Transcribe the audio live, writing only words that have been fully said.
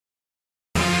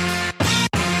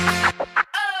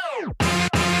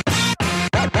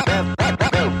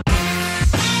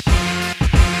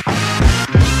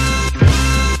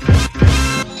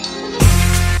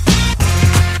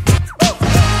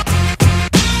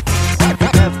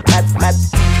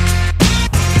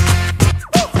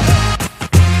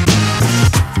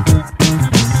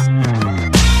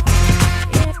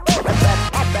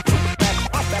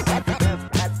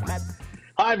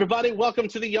everybody. Welcome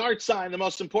to The Yard Sign, the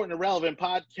most important and relevant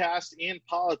podcast in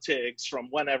politics from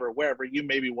whenever, wherever you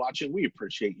may be watching. We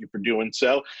appreciate you for doing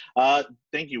so.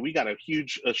 Thank you. We got a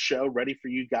huge show ready for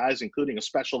you guys, including a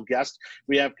special guest.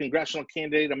 We have congressional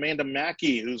candidate Amanda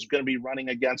Makki, who's going to be running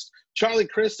against Charlie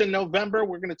Crist in November.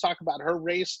 We're going to talk about her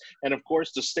race and, of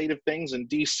course, the state of things in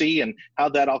D.C. and how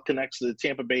that all connects to the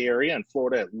Tampa Bay area and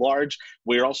Florida at large.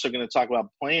 We're also going to talk about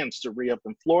plans to re-up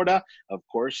in Florida, of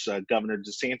course, Governor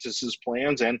DeSantis's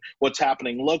plans and what's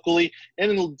happening locally, and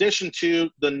in addition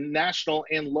to the national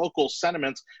and local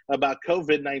sentiments about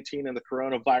COVID-19 and the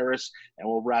coronavirus. And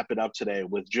we'll wrap it up today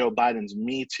with Joe Biden's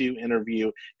Me Too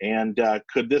interview. And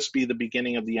could this be the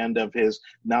beginning of the end of his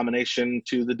nomination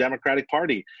to the Democratic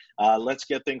Party? Let's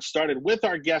get things started with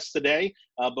our guest today.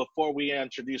 Before we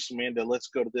introduce Amanda, let's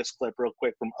go to this clip real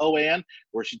quick from OAN,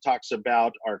 where she talks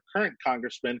about our current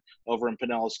congressman over in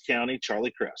Pinellas County,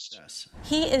 Charlie Crist. Yes.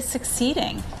 He is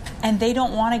succeeding, and they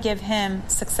don't want to give him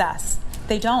success.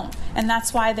 They don't. And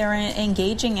that's why they're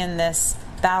engaging in this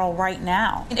battle right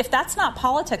now. And if that's not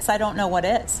politics, I don't know what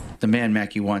is. The man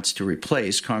Makki wants to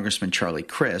replace, Congressman Charlie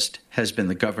Crist, has been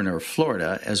the governor of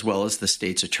Florida as well as the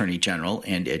state's attorney general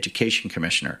and education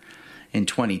commissioner. In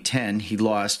 2010, he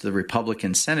lost the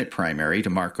Republican Senate primary to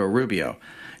Marco Rubio.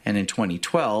 And in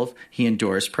 2012, he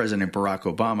endorsed President Barack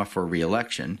Obama for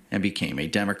re-election and became a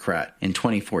Democrat. In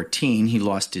 2014, he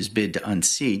lost his bid to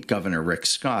unseat Governor Rick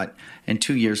Scott, and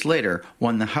 2 years later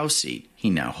won the House seat he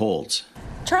now holds.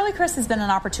 Charlie Crist has been an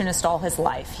opportunist all his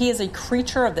life. He is a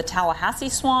creature of the Tallahassee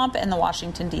swamp and the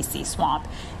Washington, D.C. swamp.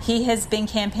 He has been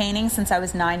campaigning since I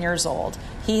was 9 years old.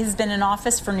 He has been in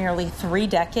office for nearly 3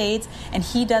 decades, and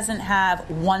he doesn't have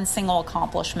one single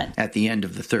accomplishment. At the end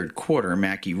of the third quarter,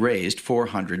 Makki raised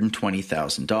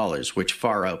 $420,000, which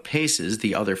far outpaces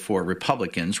the other 4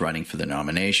 Republicans running for the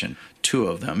nomination. 2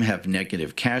 of them have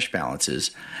negative cash balances,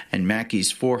 and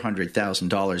Makki's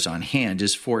 $400,000 on hand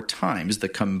is 4 times the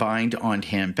combined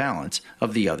on-hand balance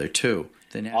of the other 2.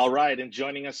 All right, and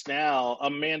joining us now,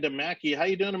 Amanda Makki. How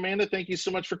you doing, Amanda? Thank you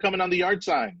so much for coming on The Yard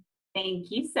Sign.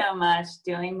 Thank you so much.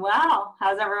 Doing well.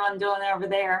 How's everyone doing over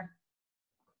there?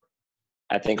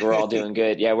 I think we're all doing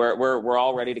good. Yeah, we're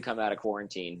all ready to come out of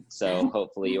quarantine. So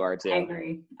hopefully you are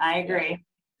too. I agree.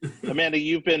 Amanda,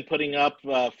 you've been putting up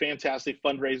fantastic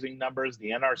fundraising numbers. The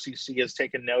NRCC has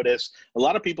taken notice. A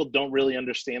lot of people don't really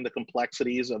understand the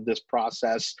complexities of this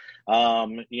process,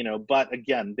 but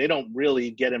again, they don't really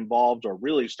get involved or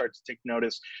really start to take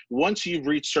notice. Once you've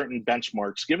reached certain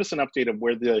benchmarks, give us an update of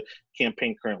where the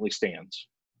campaign currently stands.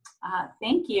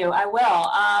 Thank you. I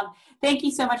will. Thank you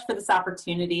so much for this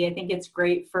opportunity. I think it's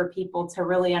great for people to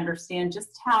really understand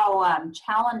just how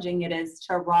challenging it is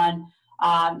to run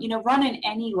in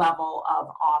any level of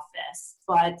office.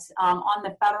 But on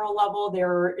the federal level,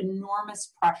 there are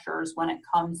enormous pressures when it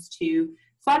comes to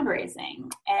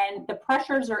fundraising. And the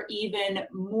pressures are even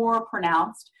more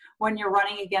pronounced when you're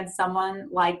running against someone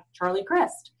like Charlie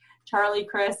Crist. Charlie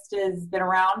Crist has been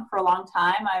around for a long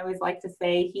time. I always like to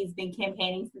say he's been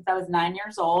campaigning since I was 9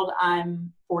 years old.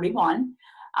 I'm 41.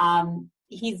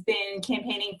 He's been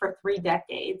campaigning for 3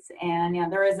 decades, and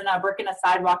there isn't a brick in a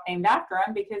sidewalk named after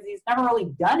him because he's never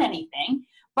really done anything,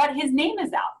 but his name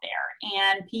is out there,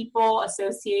 and people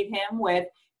associate him with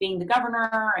being the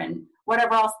governor and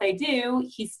whatever else they do.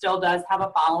 He still does have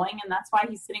a following, and that's why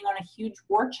he's sitting on a huge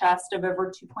war chest of over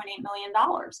 $2.8 million.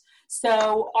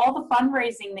 So all the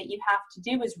fundraising that you have to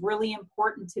do is really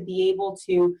important to be able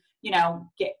to,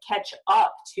 catch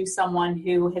up to someone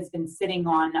who has been sitting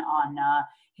on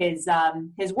his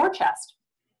war chest.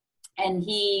 And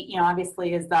he,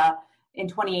 obviously is in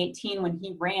 2018 when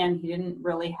he ran, he didn't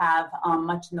really have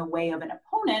much in the way of an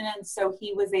opponent. And so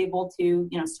he was able to,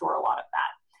 store a lot of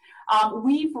that.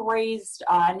 We've raised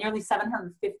nearly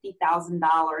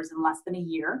 $750,000 in less than a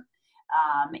year.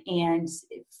 And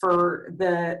for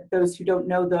those who don't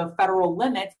know the federal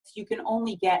limits, you can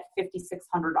only get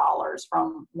 $5,600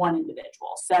 from one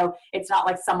individual. So it's not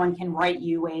like someone can write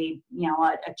you a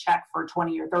check for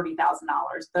 $20,000 or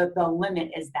 $30,000. The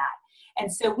limit is that.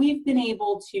 And so we've been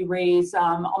able to raise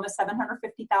almost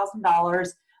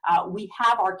 $750,000. We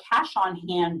have our cash on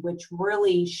hand, which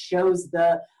really shows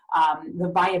the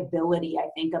viability, I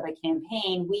think, of a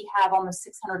campaign. We have almost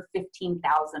 $615,000 of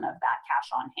that cash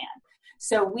on hand.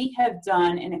 So we have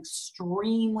done an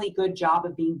extremely good job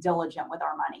of being diligent with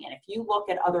our money. And if you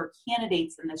look at other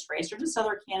candidates in this race, or just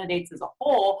other candidates as a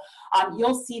whole,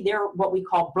 you'll see their what we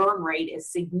call burn rate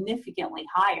is significantly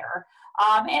higher.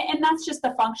 And that's just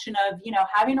a function of,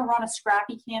 having to run a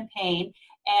scrappy campaign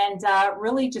and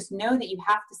really just know that you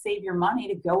have to save your money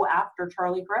to go after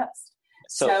Charlie Crist.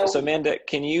 So Amanda,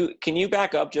 can you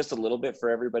back up just a little bit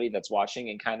for everybody that's watching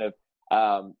and kind of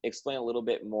explain a little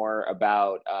bit more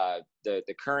about the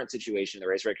current situation in the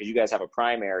race, right? Because you guys have a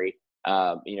primary.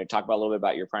 Talk about a little bit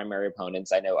about your primary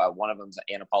opponents. I know one of them is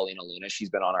Anna Paulina Luna. She's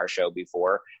been on our show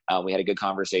before. We had a good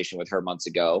conversation with her months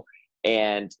ago.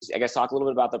 And I guess talk a little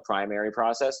bit about the primary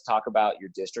process, talk about your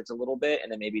district a little bit,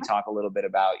 and then maybe talk a little bit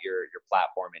about your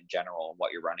platform in general and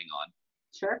what you're running on.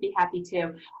 Sure, be happy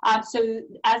to. So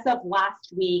as of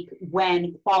last week,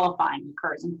 when qualifying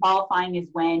occurs, and qualifying is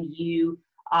when you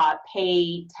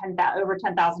pay over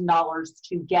 $10,000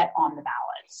 to get on the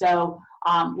ballot. So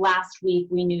last week,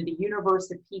 we knew the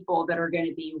universe of people that are going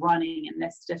to be running in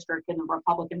this district in the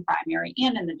Republican primary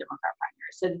and in the Democrat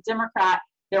primary. So the Democrat,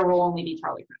 there will only be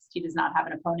Charlie Crist. He does not have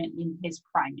an opponent in his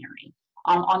primary.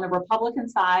 On the Republican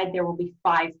side, there will be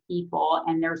 5 people,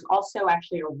 and there's also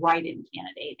actually a write-in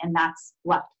candidate, and that's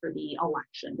left for the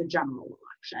election, the general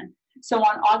election. So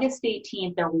on August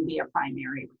 18th, there will be a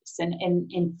primary race. And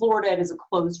in Florida, it is a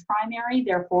closed primary.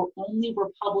 Therefore, only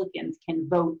Republicans can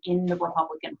vote in the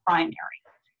Republican primary.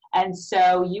 And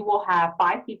so you will have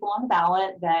 5 people on the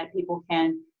ballot that people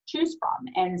can choose from.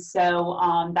 And so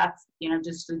that's,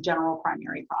 just the general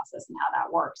primary process and how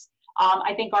that works.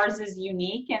 I think ours is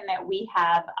unique in that we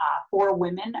have 4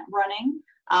 women running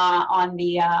on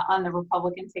the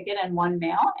Republican ticket and 1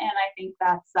 male. And I think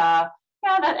that's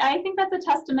I think that's a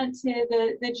testament to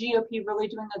the GOP really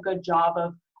doing a good job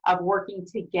of working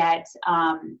to get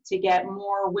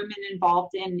more women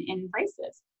involved in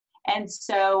races. And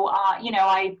so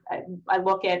I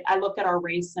look at our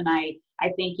race, and I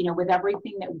think with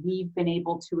everything that we've been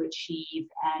able to achieve,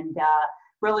 and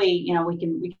really we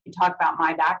can talk about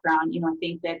my background. I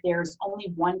think that there's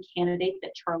only one candidate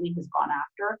that Charlie has gone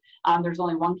after. There's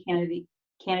only one candidate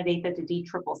that the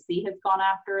DCCC has gone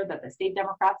after, that the state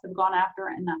Democrats have gone after,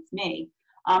 and that's me.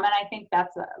 And I think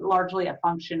that's largely a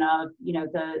function of,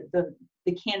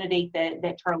 the candidate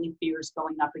that Charlie fears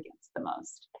going up against the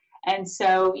most. And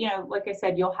so, like I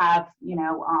said, you'll have,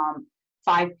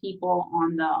 5 people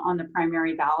on the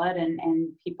primary ballot, and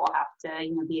people have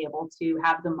to, be able to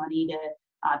have the money to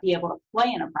be able to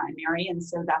play in a primary. And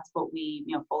so that's what we,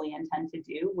 fully intend to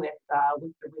do with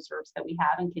the reserves that we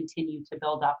have, and continue to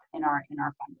build up in our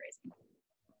fundraising.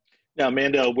 Now,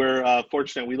 Amanda, we're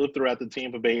fortunate. We live throughout the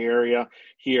Tampa Bay area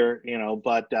here,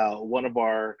 but one of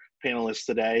our panelists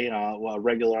today, a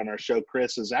regular on our show,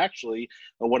 Chris, is actually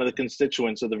one of the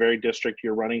constituents of the very district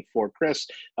you're running for. Chris,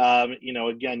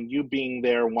 again, you being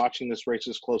there, watching this race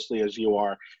as closely as you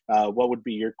are, what would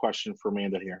be your question for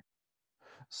Amanda here?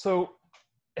 So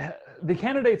the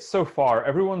candidates so far,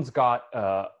 everyone's got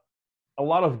a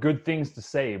lot of good things to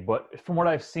say, but from what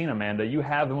I've seen, Amanda, you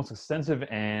have the most extensive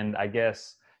and, I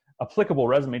guess, applicable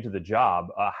resume to the job.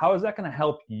 How is that going to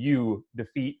help you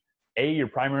defeat your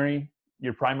primary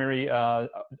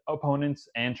opponents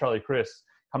and Charlie Crist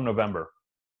come November?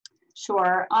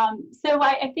 Sure. So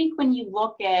I think when you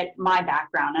look at my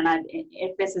background, and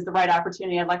if this is the right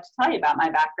opportunity, I'd like to tell you about my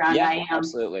background. Yeah,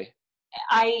 absolutely.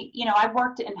 I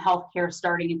worked in healthcare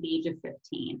starting at the age of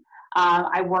 15.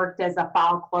 I worked as a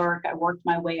file clerk. I worked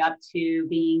my way up to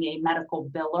being a medical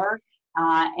biller,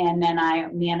 and then I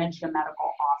managed a medical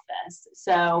office.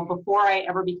 So before I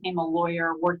ever became a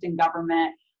lawyer, worked in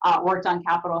government, worked on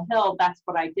Capitol Hill, that's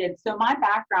what I did. So my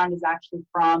background is actually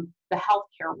from the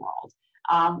healthcare world.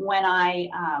 When I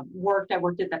worked at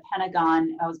the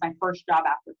Pentagon. It was my first job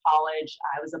after college.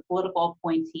 I was a political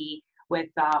appointee. With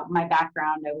my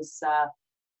background, I was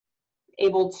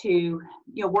able to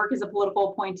work as a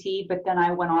political appointee, but then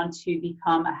I went on to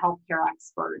become a healthcare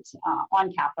expert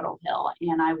on Capitol Hill,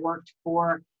 and I worked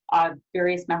for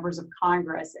various members of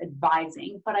Congress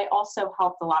advising, but I also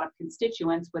helped a lot of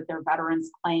constituents with their veterans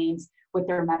claims, with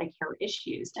their Medicare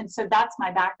issues. And so that's my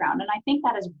background. And I think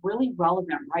that is really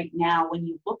relevant right now when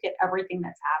you look at everything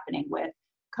that's happening with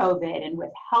COVID and with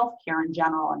healthcare in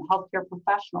general, and healthcare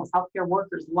professionals, healthcare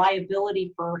workers,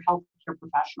 liability for healthcare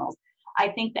professionals. I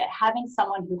think that having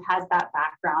someone who has that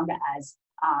background as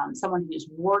someone who's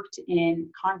worked in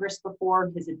Congress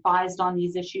before, has advised on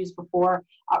these issues before,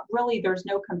 really there's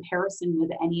no comparison with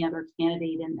any other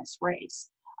candidate in this race.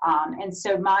 And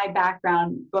so my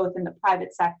background, both in the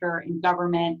private sector, in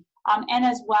government, and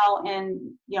as well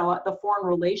in the foreign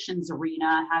relations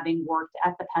arena, having worked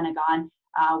at the Pentagon.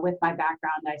 With my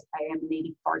background, I am a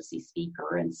native Farsi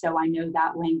speaker, and so I know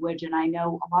that language, and I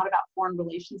know a lot about foreign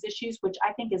relations issues, which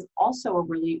I think is also a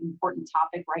really important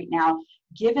topic right now,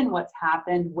 given what's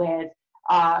happened with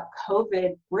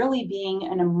COVID really being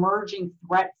an emerging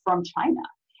threat from China.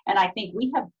 And I think we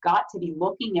have got to be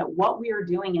looking at what we are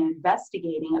doing and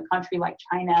investigating a country like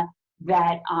China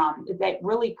that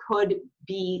really could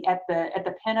be at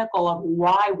the pinnacle of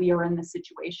why we are in this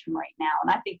situation right now.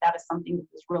 And I think that is something that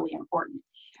is really important.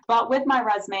 But with my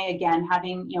resume, again,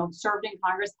 having served in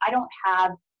Congress, I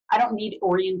don't need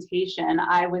orientation.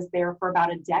 I was there for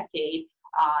about a decade,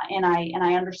 and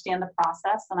I understand the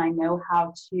process, and I know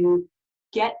how to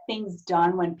get things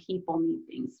done when people need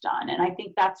things done. And I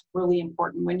think that's really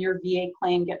important. When your VA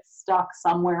claim gets stuck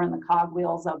somewhere in the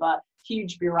cogwheels of a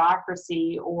huge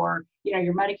bureaucracy, or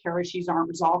your Medicare issues aren't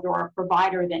resolved, or a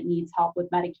provider that needs help with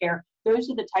Medicare,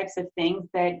 those are the types of things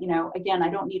that, again, I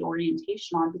don't need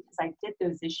orientation on, because I did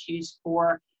those issues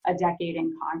for a decade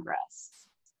in Congress.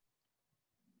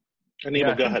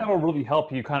 Anita, go ahead. That will really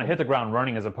help you kind of hit the ground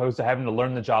running, as opposed to having to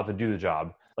learn the job to do the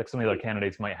job, like some of the other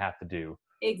candidates might have to do.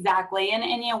 Exactly. And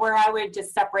where I would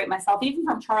just separate myself, even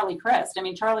from Charlie Crist. I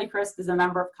mean, Charlie Crist is a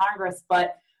member of Congress,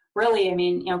 but really,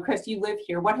 Chris, you live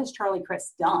here. What has Charlie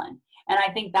Crist done? And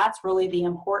I think that's really the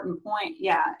important point.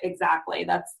 Yeah, exactly.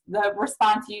 That's the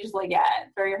response you usually get.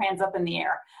 Throw your hands up in the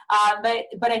air.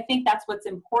 But I think that's what's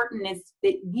important, is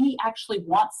that we actually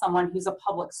want someone who's a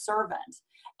public servant.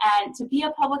 And to be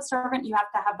a public servant, you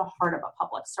have to have the heart of a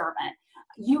public servant.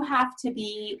 You have to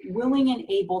be willing and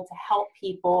able to help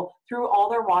people through all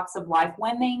their walks of life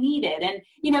when they need it. And,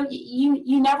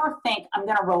 you never think, I'm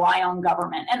going to rely on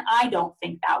government. And I don't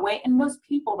think that way. And most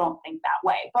people don't think that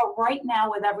way. But right now,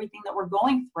 with everything that we're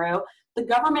going through, the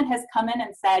government has come in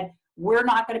and said, we're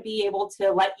not going to be able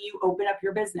to let you open up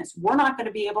your business. We're not going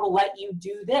to be able to let you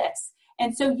do this.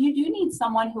 And so you do need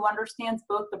someone who understands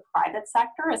both the private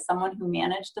sector, as someone who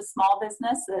managed a small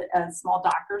business, a small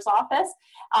doctor's office,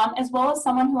 as well as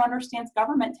someone who understands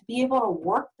government, to be able to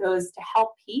work those to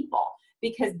help people.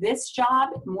 Because this job,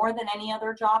 more than any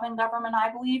other job in government,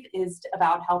 I believe, is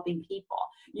about helping people.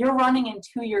 You're running in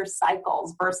 2-year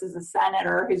cycles versus a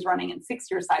senator who's running in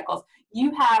 6-year cycles.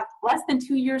 You have less than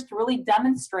 2 years to really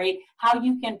demonstrate how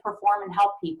you can perform and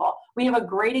help people. We have a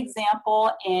great example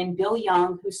in Bill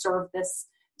Young, who served this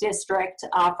district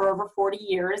for over 40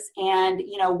 years. And,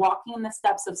 walking in the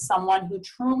steps of someone who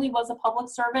truly was a public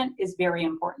servant is very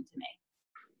important to me.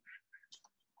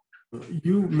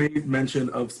 You made mention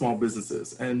of small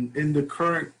businesses, and in the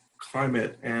current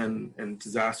climate and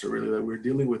disaster really that we're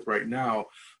dealing with right now,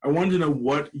 I wanted to know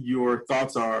what your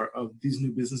thoughts are of these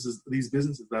businesses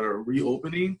that are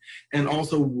reopening, and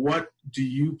also what do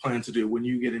you plan to do when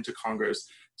you get into Congress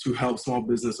to help small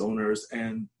business owners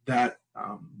and that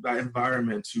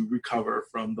environment to recover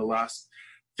from the last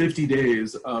 50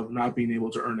 days of not being able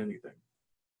to earn anything?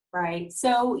 Right.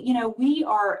 So, we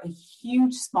are a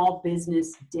huge small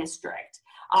business district.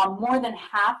 More than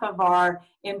half of our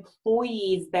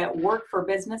employees that work for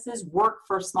businesses work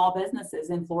for small businesses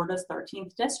in Florida's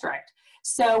 13th district.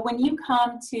 So when you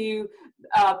come to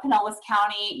Pinellas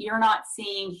County, you're not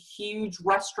seeing huge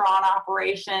restaurant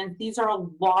operations. These are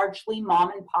largely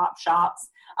mom and pop shops,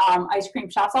 ice cream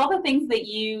shops, all the things that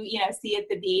you see at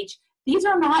the beach. These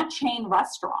are not chain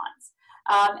restaurants.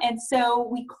 And so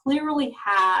we clearly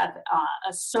have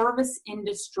a service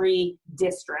industry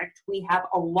district. We have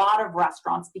a lot of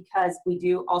restaurants, because we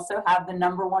do also have the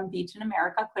 #1 beach in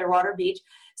America, Clearwater Beach.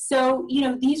 So,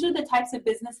 these are the types of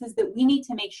businesses that we need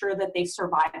to make sure that they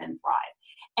survive and thrive.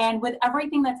 And with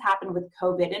everything that's happened with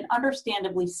COVID, and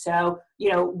understandably so,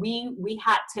 we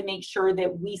had to make sure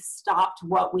that we stopped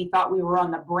what we thought we were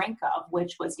on the brink of,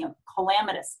 which was,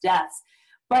 calamitous deaths.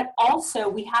 But also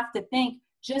we have to think,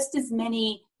 just as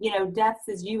many, deaths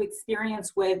as you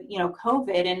experience with,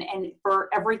 COVID, and for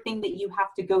everything that you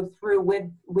have to go through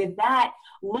with that,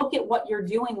 look at what you're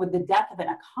doing with the death of an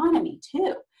economy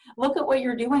too. Look at what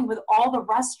you're doing with all the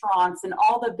restaurants and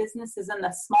all the businesses and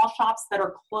the small shops that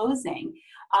are closing.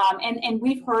 And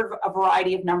we've heard a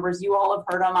variety of numbers. You all have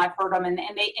heard them, I've heard them,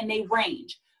 and they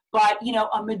range. But,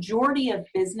 a majority of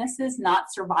businesses not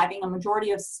surviving, a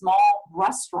majority of small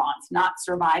restaurants not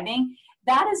surviving,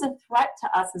 that is a threat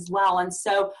to us as well. And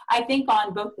so I think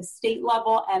on both the state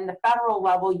level and the federal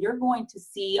level, you're going to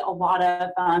see a lot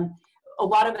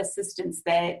of assistance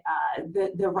that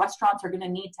the restaurants are going to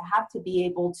need to be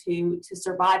able to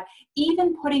survive,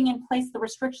 even putting in place the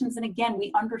restrictions. And again,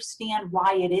 we understand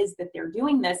why it is that they're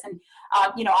doing this. And,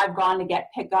 I've gone to get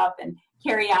pickup and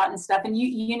carry out and stuff. And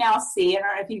you now see, I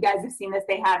don't know if you guys have seen this,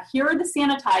 here are the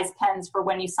sanitized pens for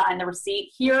when you sign the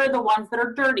receipt. Here are the ones that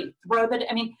are dirty.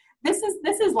 This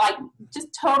is like just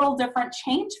total different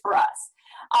change for us.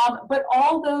 But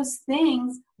all those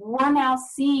things, we're now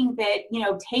seeing that,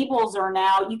 tables are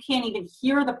now, you can't even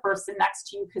hear the person next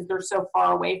to you because they're so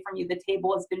far away from you. The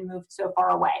table has been moved so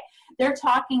far away. They're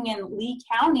talking in Lee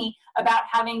County about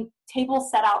having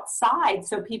tables set outside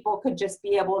so people could just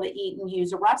be able to eat and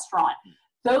use a restaurant.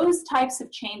 those types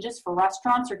of changes for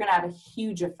restaurants are going to have a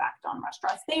huge effect on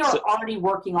restaurants. They are already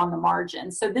working on the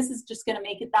margin. So this is just going to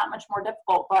make it that much more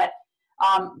difficult. But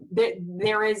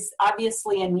there is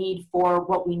obviously a need for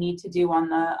what we need to do on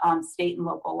the state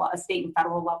and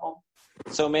federal level.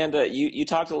 So Amanda, you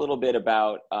talked a little bit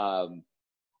about,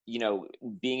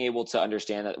 being able to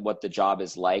understand what the job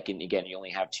is like. And again, you only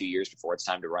have 2 years before it's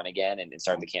time to run again and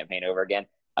start the campaign over again.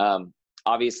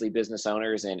 Obviously business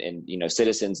owners and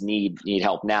citizens need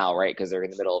help now, right? Because they're in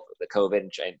the middle of the COVID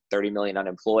and 30 million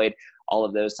unemployed, all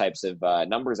of those types of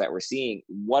numbers that we're seeing.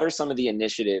 What are some of the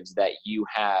initiatives that you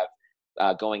have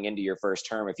going into your first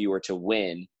term, if you were to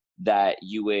win, that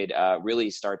you would really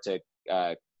start to,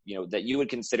 that you would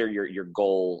consider your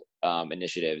goal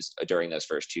initiatives during those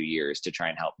first 2 years to try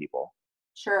and help people?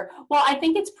 Sure. Well, I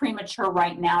think it's premature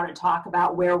right now to talk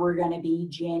about where we're going to be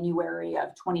January of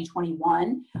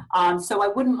 2021. So I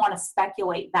wouldn't want to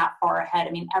speculate that far ahead.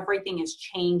 I mean, everything is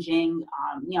changing,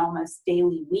 almost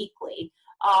daily, weekly.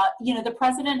 The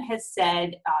president has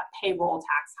said payroll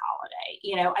tax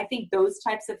holiday. I think those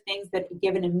types of things that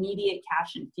give an immediate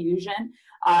cash infusion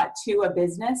to a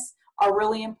business are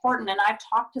really important. And I've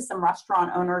talked to some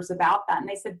restaurant owners about that, and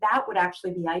they said that would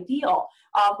actually be ideal.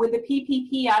 With the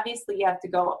PPP, obviously you have to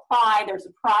go apply. There's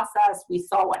a process. We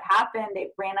saw what happened. They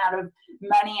ran out of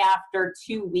money after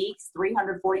 2 weeks,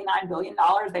 $349 billion.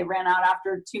 They ran out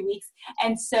after 2 weeks.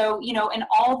 And so, and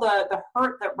all the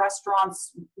hurt that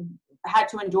restaurants had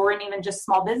to endure, and even just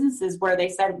small businesses where they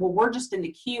said, well, we're just in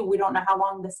the queue. We don't know how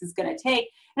long this is going to take.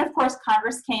 And of course,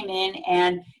 Congress came in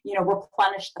and,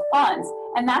 replenished the funds.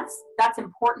 And that's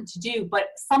important to do. But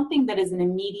something that is an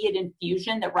immediate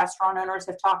infusion that restaurant owners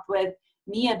have talked with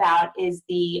me about is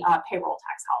the payroll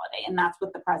tax holiday. And that's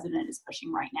what the president is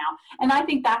pushing right now. And I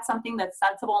think that's something that's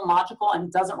sensible and logical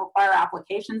and doesn't require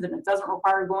applications, and it doesn't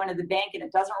require going to the bank, and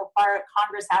it doesn't require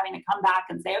Congress having to come back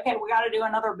and say, okay, we got to do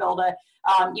another bill to,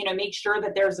 make sure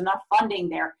that there's enough funding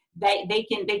there. They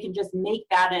can just make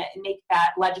that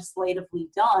legislatively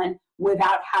done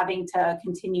without having to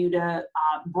continue to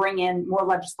bring in more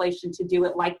legislation to do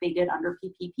it like they did under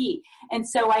PPP. And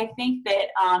so I think that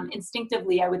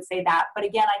instinctively I would say that. But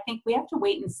again, I think we have to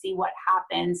wait and see what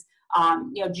happens,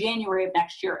 January of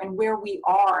next year and where we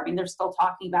are. I mean, they're still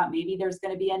talking about maybe there's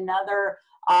going to be another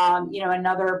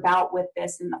bout with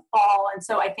this in the fall. And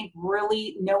so I think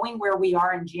really knowing where we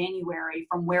are in January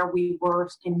from where we were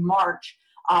in March,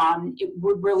 it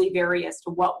would really vary as to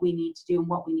what we need to do and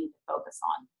what we need to focus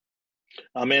on.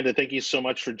 Amanda, thank you so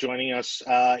much for joining us.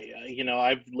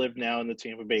 I've lived now in the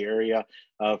Tampa Bay area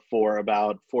for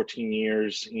about 14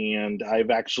 years, and I've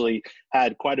actually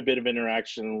had quite a bit of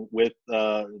interaction with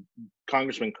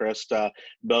Congressman Crist,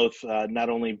 both not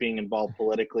only being involved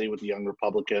politically with the Young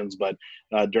Republicans, but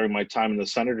during my time in the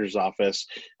senator's office.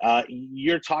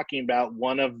 You're talking about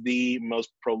one of the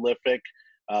most prolific,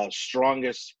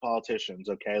 strongest politicians,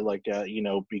 okay?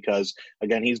 Because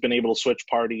again, he's been able to switch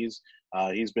parties.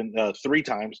 He's been 3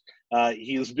 times. And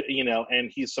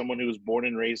he's someone who was born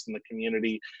and raised in the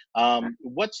community.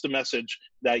 What's the message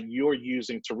that you're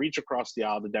using to reach across the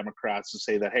aisle to Democrats to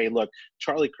say that, hey, look,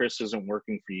 Charlie Crist isn't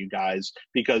working for you guys?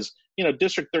 Because,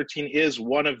 District 13 is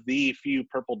one of the few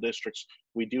purple districts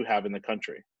we do have in the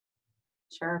country.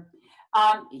 Sure.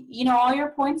 All your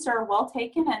points are well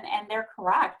taken and they're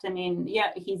correct. I mean,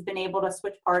 yeah, he's been able to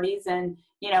switch parties and,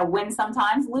 win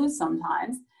sometimes, lose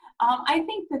sometimes. I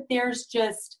think that there's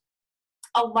just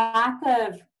a lack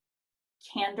of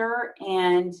candor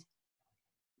and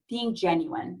being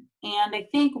genuine. And I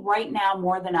think right now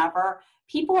more than ever,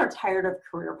 people are tired of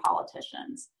career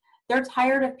politicians. They're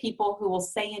tired of people who will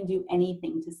say and do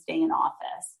anything to stay in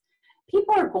office.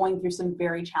 People are going through some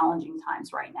very challenging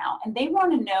times right now, and they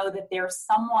want to know that there's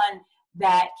someone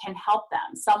that can help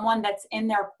them, someone that's in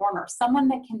their corner, someone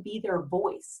that can be their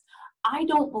voice. I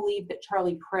don't believe that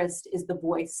Charlie Crist is the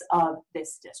voice of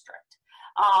this district.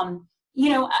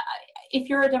 If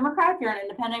you're a Democrat, if you're an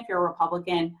independent, if you're a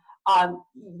Republican,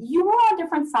 you were on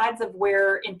different sides of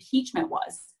where impeachment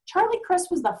was. Charlie Crist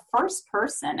was the first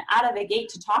person out of the gate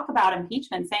to talk about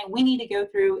impeachment, saying we need to go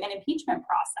through an impeachment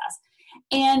process.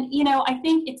 And, I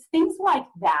think it's things like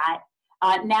that.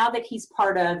 Now that he's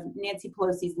part of Nancy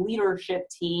Pelosi's leadership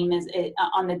team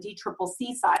on the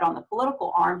DCCC side, on the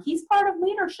political arm, he's part of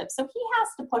leadership. So he has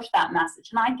to push that message.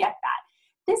 And I get that.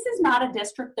 This is not a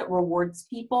district that rewards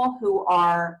people who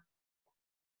are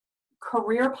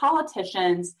career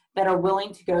politicians that are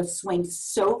willing to go swing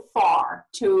so far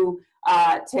to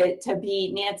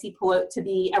be Nancy Pelosi, to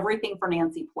be everything for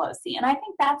Nancy Pelosi. And I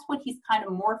think that's what he's kind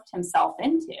of morphed himself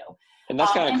into. And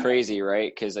that's kind of crazy,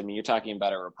 right? Because, you're talking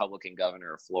about a Republican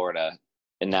governor of Florida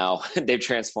and now they've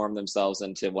transformed themselves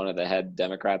into one of the head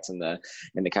Democrats in the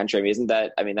country.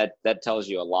 I mean, that tells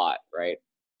you a lot, right?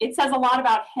 It says a lot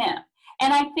about him.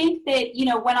 And I think that,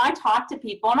 when I talk to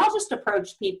people, and I'll just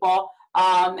approach people,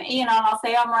 and I'll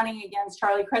say I'm running against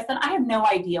Charlie Crist, and I have no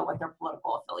idea what their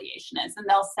political affiliation is. And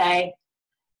they'll say,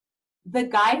 the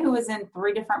guy who is in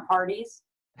 3 different parties,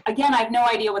 again, I have no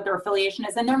idea what their affiliation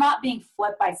is. And they're not being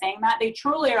flipped by saying that. They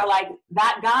truly are like,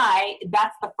 that guy,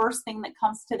 that's the first thing that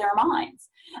comes to their minds.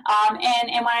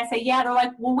 And when I say, yeah, they're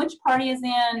like, well, which party is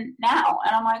in now?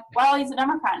 And I'm like, well, he's a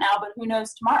Democrat now, but who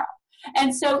knows tomorrow?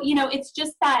 And so, it's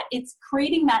just that it's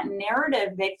creating that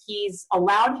narrative that he's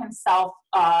allowed himself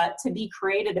to be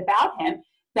created about him,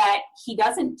 that he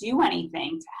doesn't do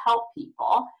anything to help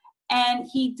people. And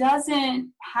he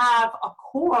doesn't have a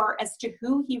core as to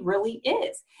who he really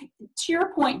is. To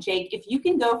your point, Jake, if you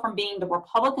can go from being the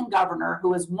Republican governor who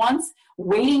was once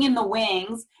waiting in the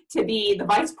wings to be the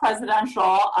vice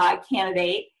presidential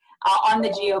candidate on the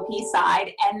GOP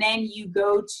side, and then you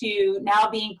go to now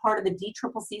being part of the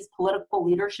DCCC's political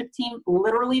leadership team,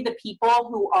 literally the people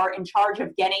who are in charge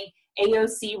of getting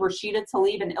AOC, Rashida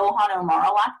Tlaib, and Ilhan Omar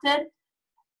elected,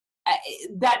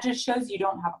 that just shows you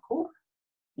don't have a core.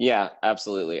 Yeah,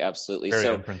 absolutely. Very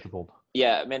unprincipled.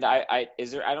 Yeah, Amanda, I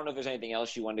don't know if there's anything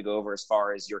else you wanted to go over as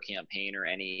far as your campaign or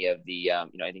any of the,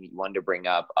 anything you wanted to bring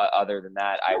up. Other than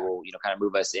that, I will, kind of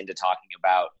move us into talking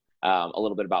about a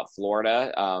little bit about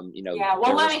Florida. Yeah,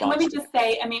 well, let me just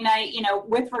say,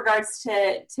 with regards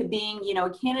to being, a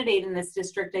candidate in this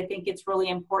district, I think it's really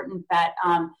important that,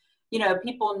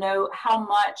 people know how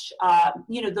much,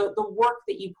 the work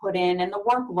that you put in, and the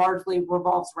work largely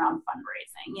revolves around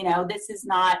fundraising. This is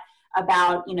not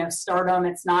about, stardom.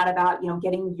 It's not about,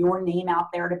 getting your name out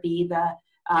there to be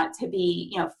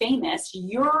famous.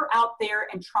 You're out there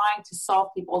and trying to solve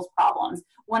people's problems.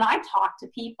 When I talk to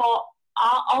people,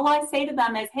 all I say to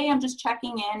them is, hey, I'm just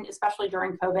checking in, especially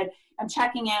during COVID. I'm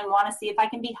checking in, want to see if I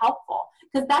can be helpful,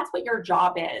 because that's what your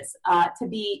job is, to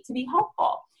be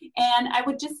helpful. And I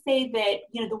would just say that,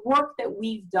 the work that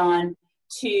we've done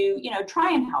to,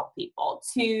 try and help people,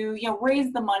 to,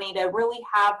 raise the money to really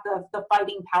have the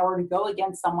fighting power to go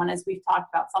against someone, as we've talked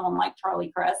about, someone like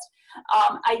Charlie Crist.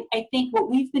 I think what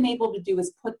we've been able to do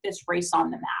is put this race on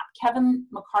the map. Kevin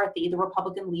McCarthy, the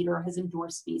Republican leader, has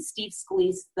endorsed me. Steve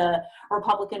Scalise, the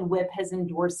Republican whip, has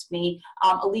endorsed me.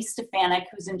 Elise Stefanik,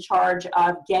 who's in charge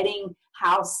of getting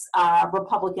House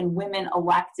Republican women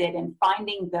elected and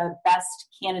finding the best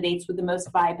candidates with the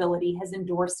most viability, has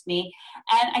endorsed me.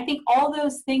 And I think all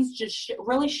those things just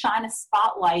really shine a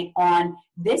spotlight on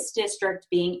this district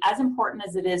being as important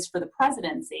as it is for the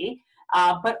presidency,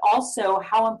 but also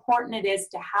how important it is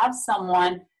to have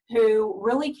someone who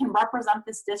really can represent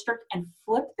this district and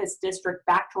flip this district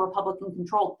back to Republican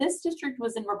control. This district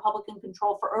was in Republican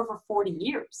control for over 40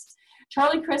 years.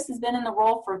 Charlie Crist has been in the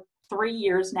role for 3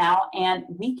 years now, and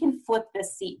we can flip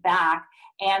this seat back.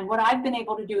 And what I've been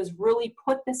able to do is really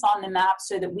put this on the map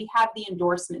so that we have the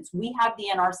endorsements. We have the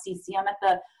NRCC. I'm at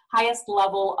the highest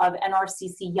level of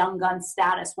NRCC Young Gun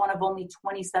status, one of only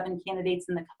 27 candidates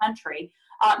in the country.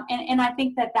 And I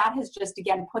think that has just,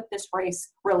 again, put this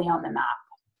race really on the map.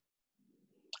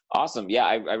 Awesome. Yeah,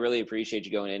 I really appreciate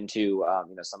you going into,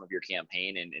 some of your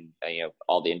campaign and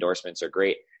all the endorsements are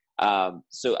great.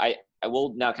 So I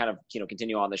will now kind of,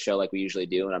 continue on the show like we usually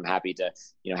do. And I'm happy to,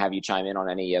 have you chime in on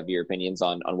any of your opinions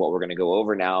on what we're going to go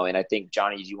over now. And I think,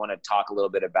 Johnny, do you want to talk a little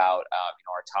bit about,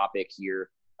 our topic here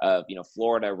of,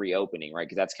 Florida reopening, right?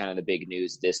 Because that's kind of the big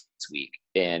news this week.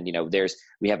 And,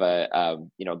 we have a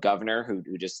governor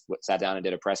who just sat down and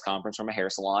did a press conference from a hair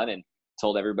salon and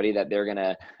told everybody that they're going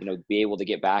to, be able to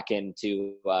get back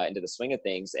into the swing of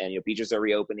things. And, beaches are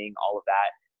reopening, all of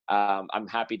that. I'm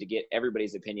happy to get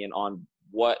everybody's opinion on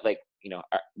what,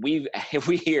 we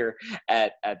here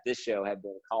at this show have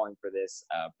been calling for this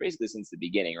basically since the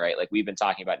beginning, right? Like, we've been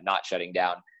talking about not shutting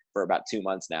down for about 2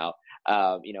 months now,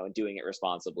 and doing it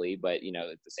responsibly, but, at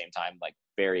the same time, like,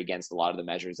 very against a lot of the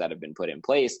measures that have been put in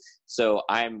place. So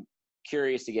I'm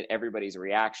curious to get everybody's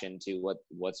reaction to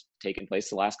what's taken place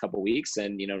the last couple of weeks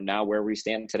and, now where we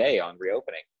stand today on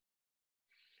reopening.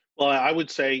 Well, I would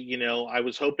say, I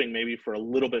was hoping maybe for a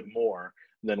little bit more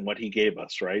than what he gave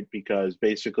us, right? Because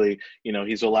basically,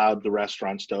 he's allowed the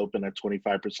restaurants to open at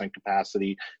 25%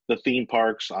 capacity. The theme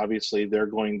parks, obviously, they're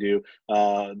going to,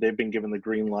 they've been given the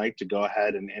green light to go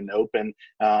ahead and open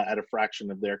at a fraction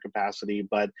of their capacity.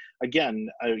 But again,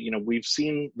 we've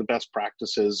seen the best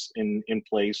practices in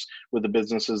place with the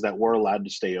businesses that were allowed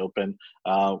to stay open.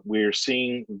 We're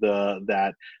seeing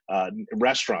that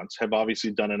restaurants have obviously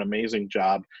done an amazing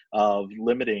job of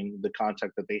limiting the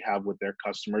contact that they have with their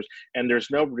customers. And there's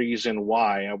no reason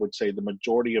why I would say the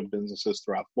majority of businesses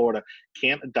throughout Florida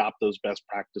can't adopt those best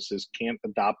practices, can't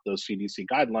adopt those CDC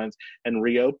guidelines and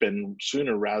reopen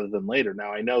sooner rather than later.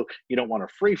 Now, I know you don't want a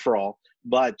free-for-all,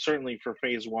 but certainly for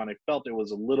phase one, I felt it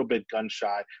was a little bit gun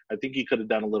shy. I think he could have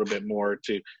done a little bit more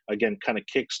to, again, kind of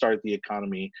kickstart the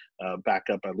economy back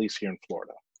up, at least here in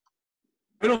Florida.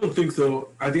 I don't think so.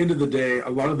 At the end of the day, a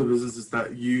lot of the businesses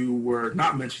that you were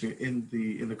not mentioning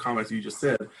in the comments you just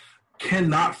said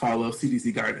cannot follow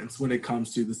CDC guidance when it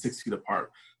comes to the 6 feet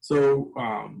apart. So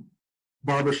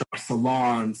barbershops,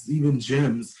 salons, even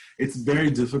gyms, it's very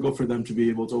difficult for them to be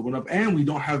able to open up. And we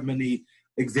don't have many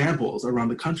examples around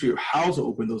the country of how to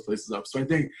open those places up. So I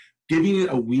think giving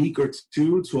it a week or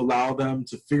two to allow them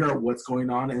to figure out what's going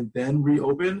on and then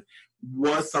reopen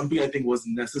was something I think was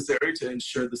necessary to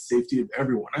ensure the safety of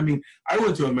everyone. I mean, I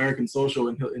went to American Social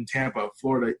in Tampa,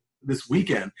 Florida this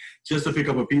weekend just to pick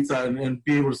up a pizza and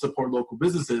be able to support local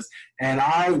businesses. And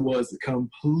I was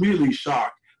completely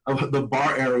shocked of the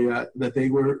bar area that they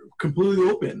were completely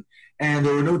open. And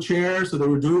there were no chairs, so they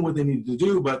were doing what they needed to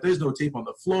do, but there's no tape on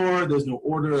the floor, there's no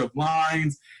order of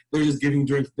lines, they're just giving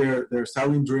drinks, they're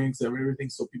selling drinks and everything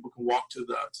so people can walk to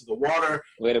the water.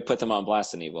 Way to put them on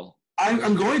blast, and evil.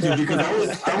 I'm going to, because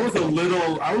I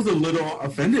was a little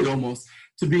offended almost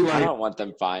to be like, I don't want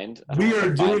them fined. We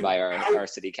are doing by our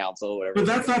city council, whatever. But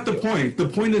that's not the point. The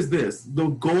point is this: the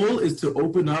goal is to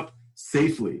open up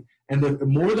safely, and the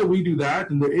more that we do that,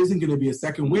 then there isn't going to be a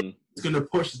second wave. It's going to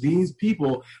push these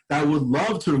people that would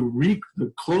love to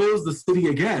close the city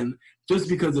again just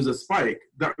because there's a spike.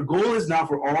 The goal is now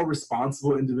for all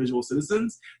responsible individual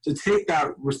citizens to take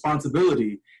that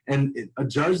responsibility and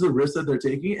judge the risks that they're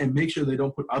taking and make sure they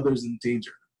don't put others in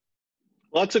danger.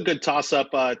 Well, that's a good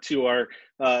toss-up to our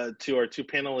two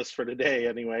panelists for today,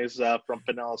 anyways, from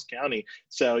Pinellas County.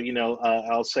 So,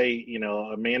 I'll say,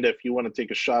 Amanda, if you want to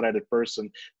take a shot at it first,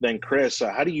 and then Chris,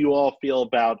 how do you all feel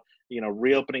about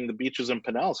reopening the beaches in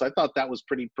Pinellas? I thought that was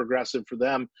pretty progressive for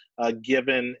them,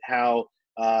 given how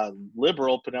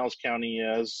liberal Pinellas County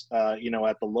is, at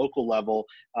the local level.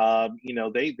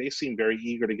 They seem very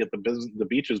eager to get the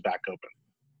beaches back open.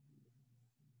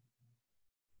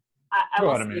 I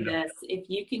will say this: if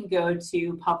you can go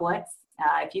to Publix,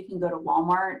 if you can go to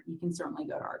Walmart, you can certainly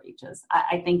go to our beaches.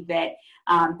 I think that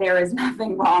there is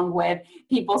nothing wrong with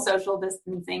people social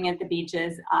distancing at the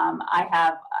beaches.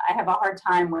 I have a hard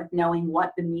time with knowing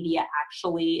what the media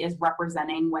actually is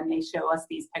representing when they show us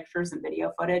these pictures and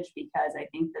video footage, because I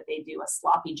think that they do a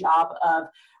sloppy job of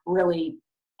really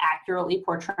accurately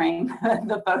portraying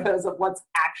the photos of what's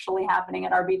actually happening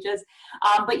at our beaches.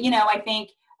 But I think,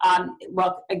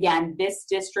 look, again, this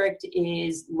district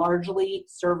is largely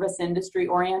service industry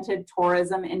oriented,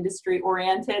 tourism industry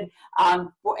oriented.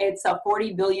 It's a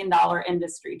 $40 billion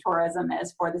industry, tourism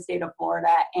is, for the state of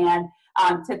Florida. And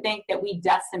to think that we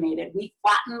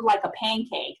flattened like a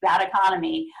pancake, that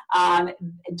economy,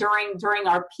 during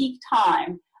our peak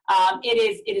time,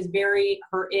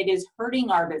 it is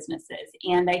hurting our businesses.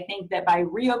 And I think that by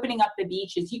reopening up the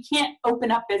beaches, you can't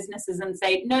open up businesses and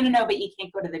say, no, but you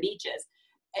can't go to the beaches.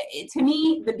 To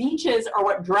me, the beaches are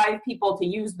what drive people to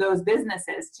use those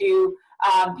businesses, to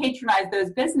patronize those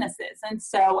businesses. And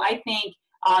so I think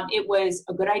it was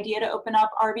a good idea to open up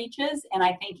our beaches, and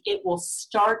I think it will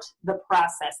start the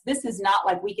process. This is not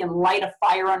like we can light a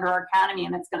fire under our economy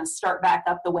and it's going to start back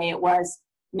up the way it was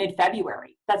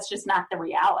mid-February. That's just not the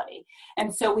reality.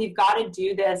 And so we've got to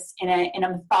do this in a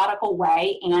methodical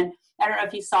way. And I don't know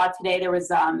if you saw today, there was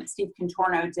Steve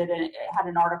Contorno had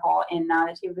an article in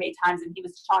the Tampa Bay Times, and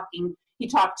he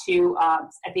talked to, I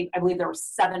believe there were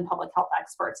 7 public health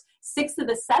experts. 6 of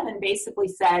the 7 basically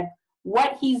said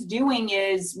what he's doing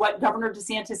is, what Governor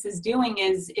DeSantis is doing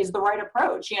is the right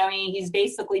approach. He's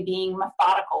basically being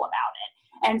methodical about it.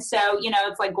 And so,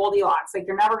 it's like Goldilocks, like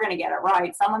you're never going to get it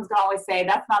right. Someone's going to always say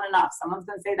that's not enough. Someone's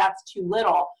going to say that's too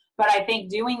little. But I think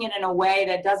doing it in a way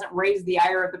that doesn't raise the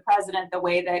ire of the president the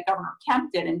way that Governor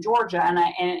Kemp did in Georgia,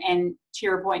 and to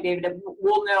your point, David,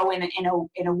 we'll know in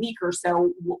a week or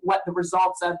so what the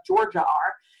results of Georgia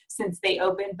are since they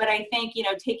opened. But I think,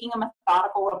 taking a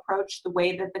methodical approach the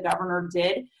way that the governor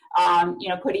did,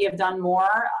 could he have done more?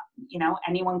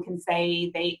 Anyone can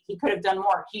say he could have done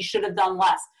more. He should have done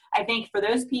less. I think for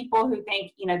those people who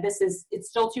think, it's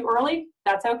still too early,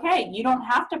 that's okay. You don't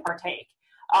have to partake.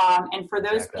 And for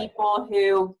those people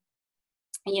who,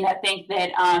 think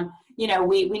that,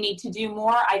 we need to do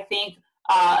more, I think,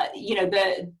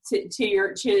 to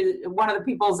one of the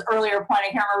people's earlier point,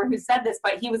 I can't remember who said this,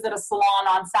 but he was at a salon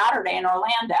on Saturday in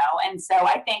Orlando. And so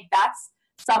I think that's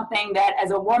something that,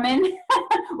 as a woman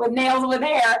with nails with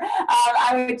hair,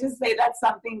 I would just say that's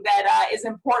something that is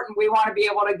important. We want to be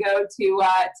able to go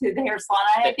to the hair salon.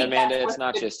 I think Amanda, it's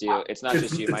not just you. It's not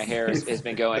just you. My hair has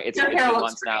been going. It's been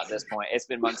months now at this point. It's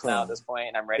been months now at this point,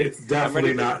 and I'm ready. It's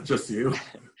definitely not just you.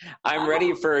 I'm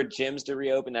ready for gyms to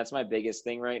reopen. That's my biggest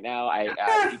thing right now.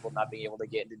 People not being able to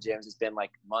get into gyms. It's been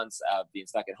like months being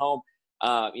stuck at home.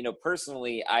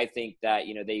 Personally, I think that,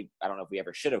 I don't know if we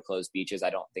ever should have closed beaches. I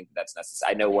don't think that's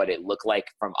necessary. I know what it looked like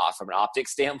from an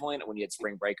optics standpoint when you had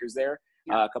spring breakers there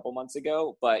a couple months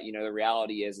ago. But, the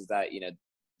reality is that,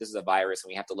 this is a virus and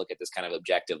we have to look at this kind of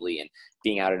objectively, and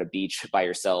being out at a beach by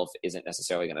yourself isn't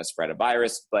necessarily going to spread a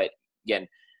virus. But again,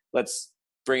 let's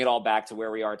bring it all back to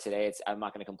where we are today. I'm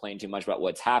not going to complain too much about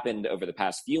what's happened over the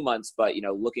past few months, but,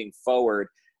 looking forward,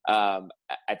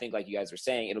 I think, like you guys were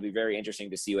saying, it'll be very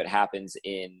interesting to see what happens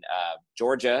in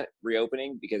Georgia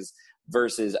reopening, because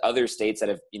versus other states that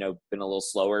have been a little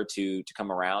slower to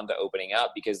come around to opening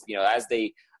up, because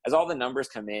as all the numbers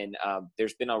come in,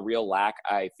 there's been a real lack,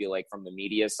 I feel like, from the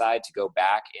media side to go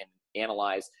back and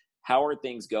analyze how are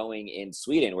things going in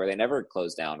Sweden, where they never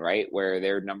closed down, right? Where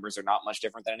their numbers are not much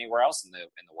different than anywhere else in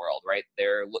the world, right?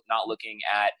 They're not looking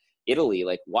at Italy.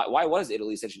 Like, why was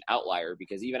Italy such an outlier?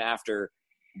 Because even after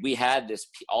we had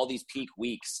all these peak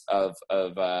weeks of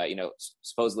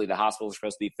supposedly the hospitals are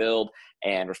supposed to be filled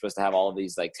and we're supposed to have all of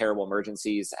these like terrible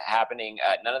emergencies happening.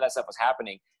 None of that stuff was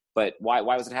happening. But why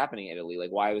was it happening in Italy?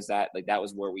 Like, why was that? Like, that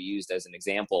was where we used as an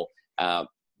example.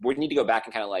 We need to go back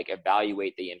and kind of like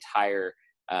evaluate the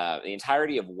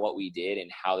entirety of what we did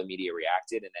and how the media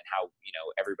reacted, and then how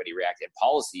everybody reacted.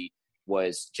 Policy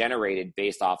was generated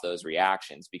based off those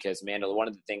reactions. Because, Amanda, one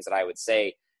of the things that I would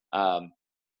say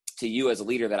to you as a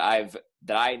leader that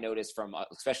I noticed from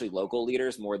especially local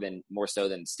leaders more so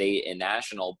than state and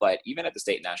national, but even at the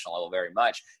state and national level very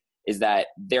much, is that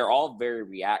they're all very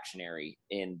reactionary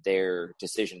in their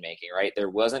decision making, right? There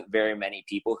wasn't very many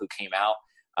people who came out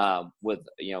with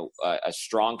a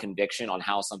strong conviction on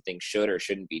how something should or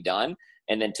shouldn't be done,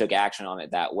 and then took action on it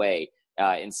that way.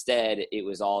 Instead, it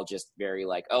was all just very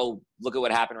like, oh, look at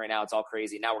what happened right now. It's all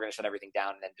crazy. Now we're going to shut everything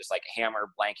down, and then just like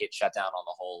hammer blanket shut down on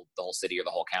the whole city or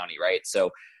the whole county, right? So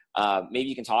maybe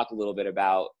you can talk a little bit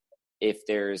about if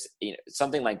there's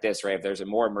something like this, right? If there's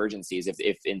more emergencies,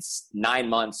 if in 9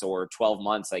 months or 12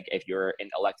 months, like if you're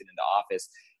elected into office,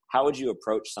 how would you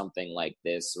approach something like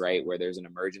this, right? Where there's an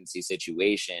emergency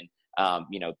situation,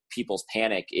 people's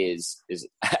panic is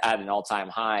at an all-time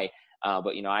high.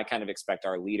 But I kind of expect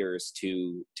our leaders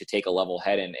to take a level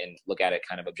head and look at it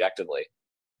kind of objectively.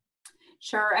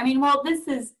 Sure. I mean, well, this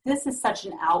is such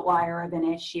an outlier of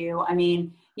an issue. I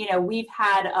mean, we've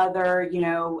had other,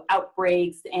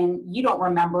 outbreaks, and you don't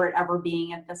remember it ever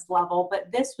being at this level,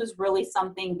 but this was really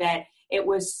something that it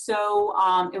was so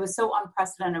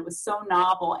unprecedented. It was so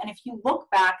novel. And if you look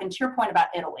back, and to your point about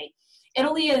Italy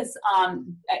is,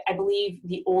 I believe,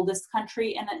 the oldest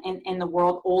country in the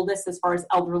world, oldest as far as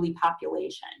elderly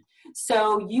population.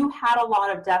 So you had a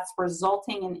lot of deaths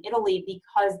resulting in Italy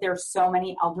because there's so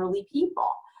many elderly people.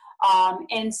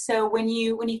 And so when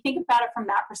you think about it from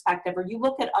that perspective, or you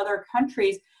look at other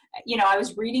countries, I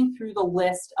was reading through the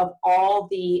list of all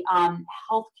the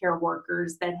healthcare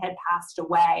workers that had passed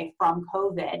away from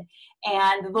COVID,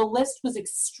 and the list was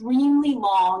extremely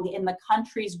long in the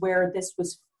countries where this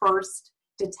was first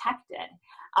detected.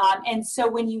 And so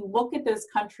when you look at those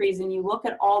countries and you look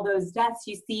at all those deaths,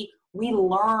 you see we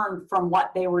learned from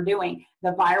what they were doing.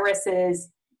 The virus is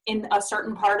in a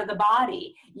certain part of the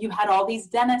body. You had all these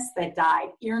dentists that died,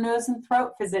 ear, nose, and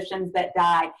throat physicians that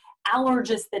died,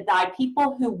 allergists that died,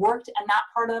 people who worked in that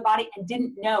part of the body and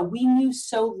didn't know. We knew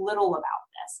so little about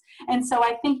this. And so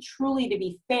I think truly, to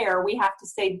be fair, we have to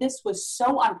say this was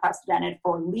so unprecedented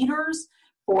for leaders,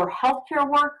 for healthcare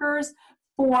workers,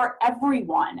 for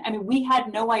everyone. I mean, we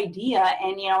had no idea,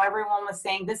 and everyone was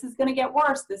saying this is going to get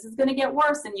worse, this is going to get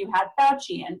worse, and you had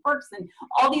Fauci and Birx and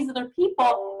all these other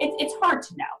people. It's hard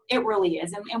to know. It really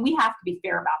is, and we have to be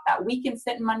fair about that. We can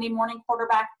sit in Monday morning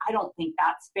quarterback. I don't think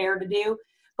that's fair to do.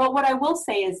 But what I will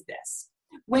say is this.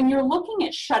 When you're looking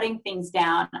at shutting things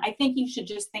down, I think you should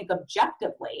just think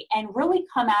objectively and really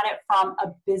come at it from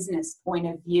a business point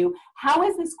of view. How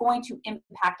is this going to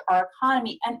impact our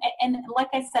economy? And like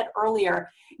I said earlier,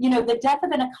 the death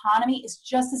of an economy is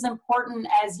just as important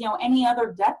as, any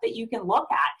other death that you can look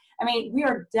at. I mean, we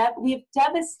have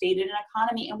devastated an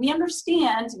economy, and we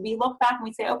understand, we look back and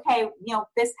we say, okay,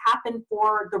 this happened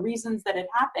for the reasons that it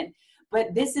happened.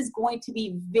 but this is going to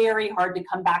be very hard to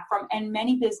come back from, and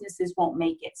many businesses won't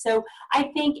make it. So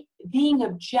I think being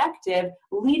objective,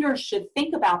 leaders should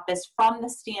think about this from the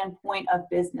standpoint of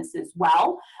business as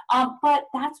well. But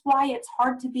that's why it's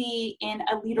hard to be in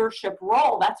a leadership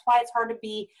role. That's why it's hard to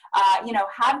be,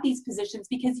 have these positions,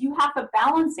 because you have a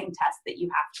balancing test that you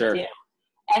have to do.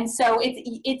 And so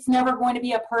it's never going to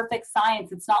be a perfect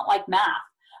science. It's not like math.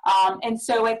 And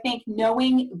so I think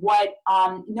knowing what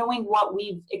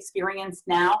we've experienced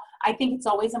now, I think it's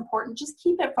always important. Just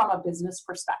keep it from a business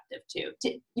perspective too.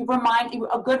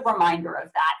 A good reminder of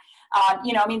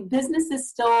that. Businesses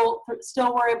still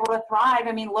were able to thrive.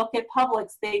 I mean, look at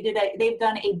Publix. They've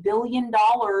done $1 billion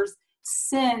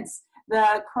since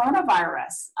the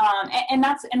coronavirus, and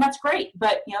that's great.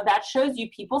 But that shows you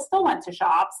people still went to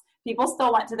shops. People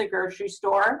still went to the grocery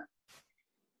store.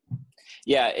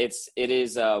 Yeah, it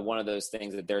is one of those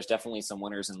things that there's definitely some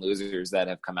winners and losers that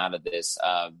have come out of this.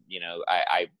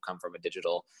 I come from a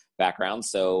digital background,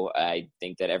 so I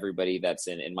think that everybody that's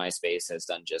in my space has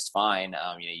done just fine.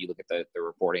 You look at the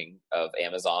reporting of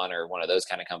Amazon or one of those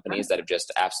kind of companies that have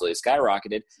just absolutely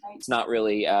skyrocketed. Right. It's not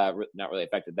really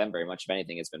affected them very much. If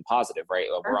anything, it's been positive, right?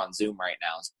 Sure. We're on Zoom right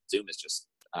now. Zoom is just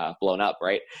blown up,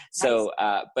 right? So,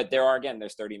 but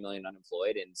there's 30 million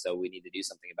unemployed, and so we need to do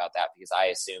something about that, because I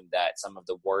assume that some of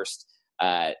the worst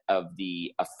of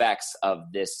the effects of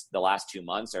the last 2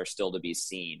 months are still to be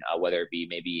seen, whether it be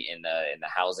maybe in the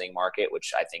housing market,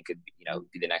 which I think could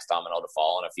be the next domino to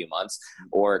fall in a few months,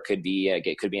 or it could be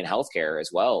in healthcare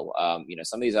as well.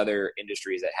 Some of these other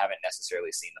industries that haven't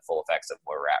necessarily seen the full effects of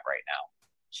where we're at right now.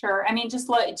 Sure. I mean, just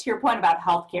to your point about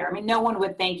healthcare, I mean, no one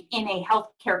would think in a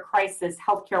healthcare crisis,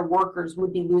 healthcare workers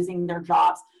would be losing their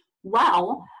jobs.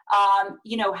 Well,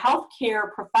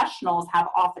 healthcare professionals have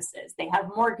offices, they have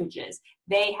mortgages,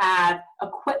 they have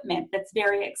equipment that's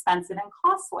very expensive and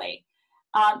costly.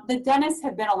 The dentists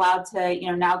have been allowed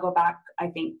to, now go back, I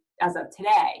think, as of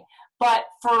today. But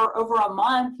for over a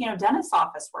month, dentist's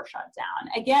office were shut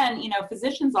down. Again,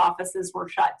 physicians' offices were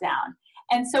shut down.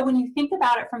 And so when you think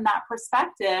about it from that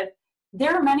perspective,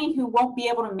 there are many who won't be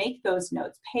able to make those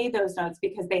notes, pay those notes,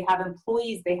 because they have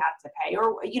employees they have to pay,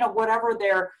 or, whatever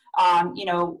their,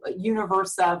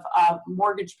 universe of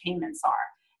mortgage payments are.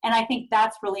 And I think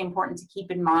that's really important to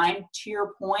keep in mind. To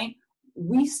your point,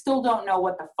 we still don't know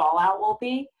what the fallout will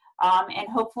be. And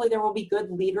hopefully there will be good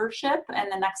leadership in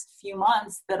the next few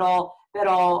months that'll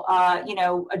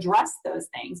address those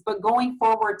things. But going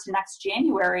forward to next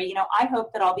January, I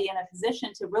hope that I'll be in a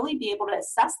position to really be able to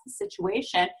assess the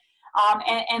situation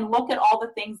and look at all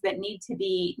the things that need to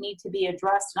be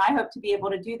addressed. And I hope to be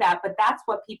able to do that. But that's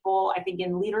what people, I think,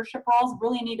 in leadership roles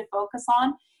really need to focus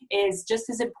on, is just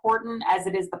as important as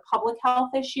it is the public health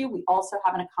issue. We also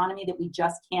have an economy that we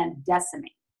just can't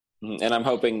decimate. And I'm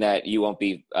hoping that you won't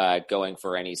be going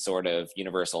for any sort of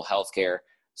universal healthcare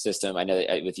system. I know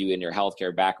that with you in your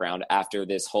healthcare background, after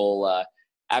this whole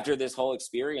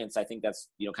experience, I think that's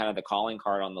kind of the calling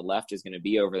card on the left is going to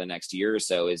be over the next year or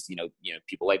so. Is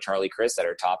people like Charlie Crist that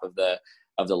are top of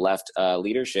the left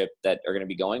leadership that are going to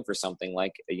be going for something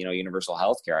like universal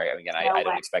healthcare. I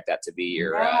don't expect that to be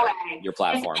your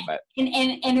platform, but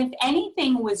if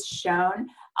anything was shown.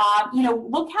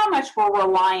 Look how much we're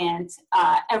reliant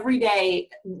every day.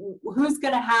 Who's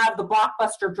going to have the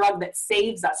blockbuster drug that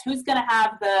saves us? Who's going to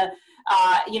have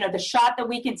the shot that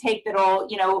we can take that'll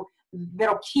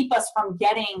keep us from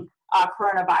getting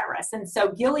coronavirus? And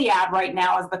so Gilead right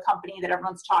now is the company that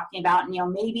everyone's talking about,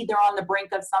 and maybe they're on the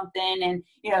brink of something, and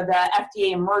the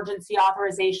FDA emergency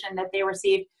authorization that they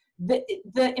received.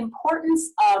 The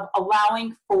importance of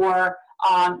allowing for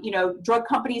drug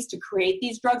companies to create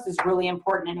these drugs is really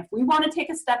important. And if we want to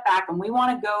take a step back and we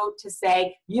want to go to,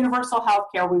 say, universal health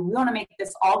care, we want to make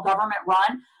this all government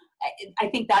run, I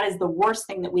think that is the worst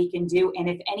thing that we can do. And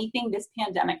if anything, this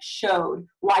pandemic showed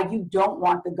why you don't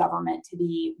want the government to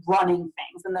be running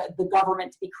things and the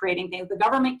government to be creating things. The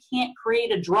government can't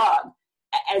create a drug,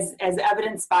 as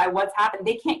evidenced by what's happened.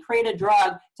 They can't create a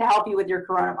drug to help you with your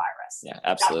coronavirus. Yeah,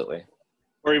 absolutely.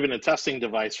 Or even a testing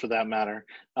device for that matter.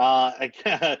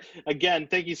 Again,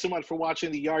 thank you so much for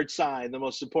watching The Yard Sign, the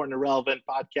most important and relevant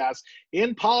podcast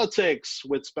in politics,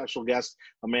 with special guest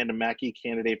Amanda Makki,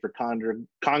 candidate for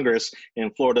Congress in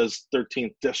Florida's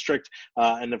 13th district.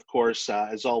 And of course,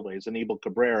 as always, Anibal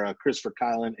Cabrera, Christopher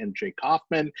Kylan, and Jake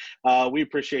Hoffman. We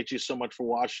appreciate you so much for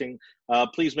watching.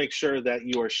 Please make sure that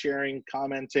you are sharing,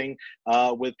 commenting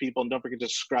with people. And don't forget to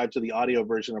subscribe to the audio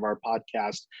version of our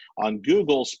podcast on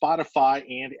Google, Spotify,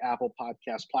 and Apple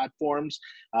podcast platforms.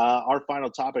 Our final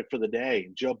topic for the day,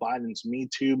 Joe Biden's Me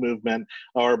Too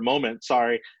moment.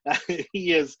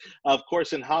 He is, of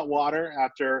course, in hot water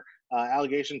after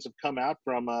allegations have come out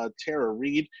from Tara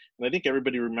Reid, and I think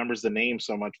everybody remembers the name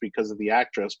so much because of the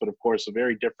actress, but of course a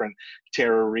very different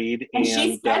Tara Reid. And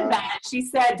she said that. She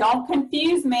said, "Don't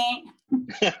confuse me."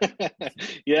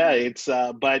 Yeah,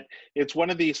 but it's one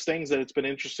of these things that it's been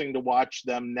interesting to watch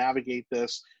them navigate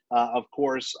this. Of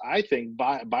course, I think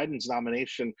Biden's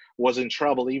nomination was in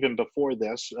trouble even before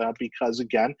this because,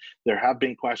 again, there have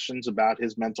been questions about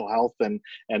his mental health and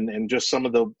just some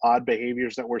of the odd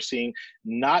behaviors that we're seeing,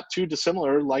 not too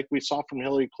dissimilar like we saw from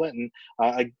Hillary Clinton.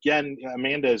 Again,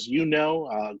 Amanda, as you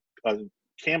know, a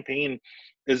campaign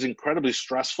is incredibly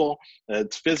stressful.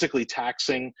 It's physically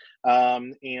taxing.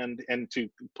 And to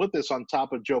put this on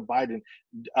top of Joe Biden,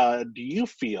 do you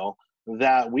feel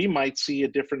that we might see a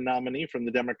different nominee from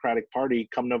the Democratic Party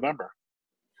come November?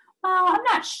 Well, I'm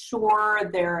not sure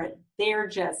they're there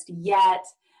just yet.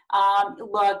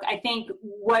 Look, I think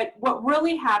what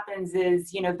really happens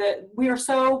is, we are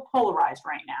so polarized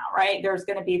right now, right? There's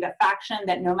going to be the faction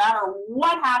that no matter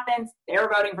what happens, they're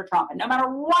voting for Trump. And no matter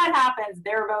what happens,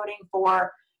 they're voting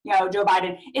for, Joe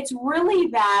Biden. It's really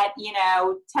that,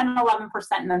 10, 11%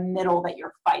 in the middle that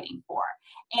you're fighting for.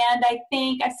 And I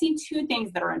think I see two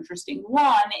things that are interesting.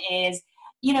 One is,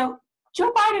 Joe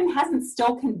Biden hasn't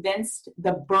still convinced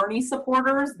the Bernie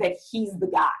supporters that he's the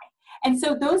guy. And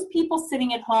so those people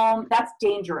sitting at home, that's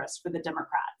dangerous for the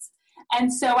Democrats.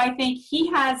 And so I think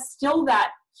he has still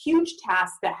that huge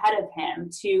task ahead of him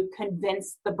to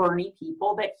convince the Bernie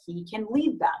people that he can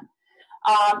lead them.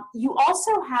 You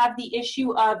also have the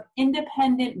issue of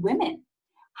independent women.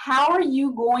 How are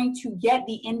you going to get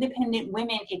the independent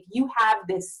women if you have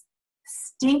this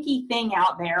stinky thing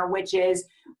out there, which is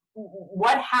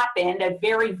what happened, a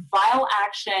very vile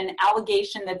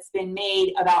allegation that's been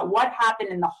made about what happened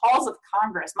in the halls of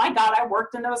Congress. My God, I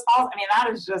worked in those halls. I mean, that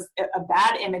is just a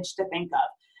bad image to think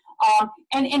of.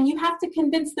 And you have to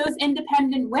convince those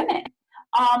independent women.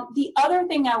 The other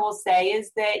thing I will say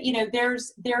is that,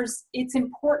 it's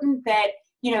important that,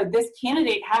 this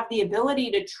candidate have the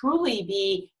ability to truly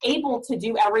be able to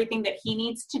do everything that he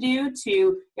needs to do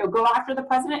to, go after the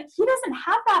president. He doesn't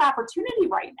have that opportunity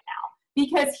right now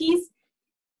because he's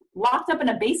locked up in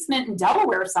a basement in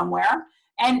Delaware somewhere,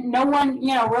 and no one,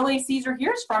 really sees or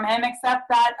hears from him except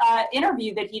that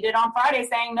interview that he did on Friday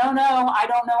saying, no, I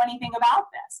don't know anything about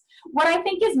this. What I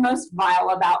think is most vile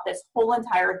about this whole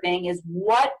entire thing is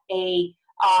what they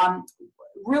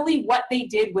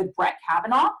did with Brett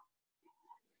Kavanaugh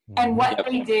and what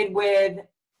they did with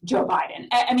Joe Biden.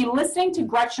 I mean, listening to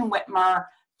Gretchen Whitmer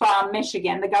from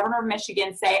Michigan, the governor of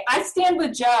Michigan, say, I stand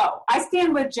with Joe.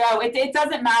 It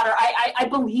doesn't matter. I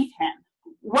believe him.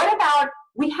 What about,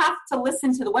 we have to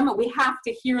listen to the women. We have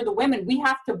to hear the women. We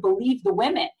have to believe the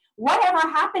women. Whatever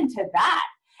happened to that?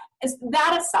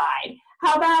 That aside,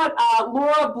 how about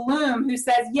Laura Bloom, who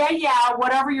says, yeah,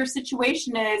 whatever your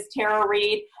situation is, Tara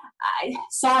Reid,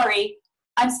 sorry,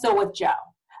 I'm still with Joe.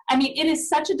 I mean, it is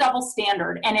such a double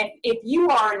standard. And if you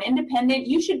are an independent,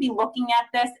 you should be looking at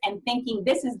this and thinking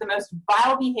this is the most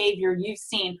vile behavior you've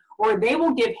seen, or they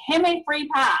will give him a free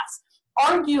pass.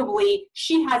 Arguably,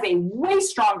 she has a way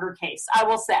stronger case, I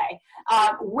will say,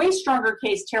 way stronger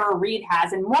case Tara Reid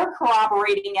has, and more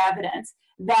corroborating evidence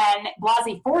than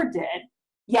Blasey Ford did.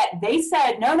 Yet they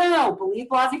said, no, believe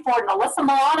Blasey Ford. And Alyssa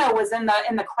Milano was in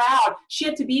the crowd. She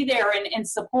had to be there in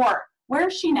support. Where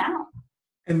is she now?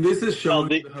 And this is showing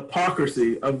the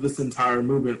hypocrisy of this entire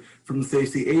movement from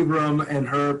Stacey Abrams and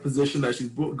her position that she's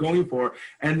going for,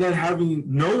 and then having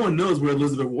no one knows where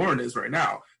Elizabeth Warren is right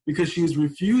now because she's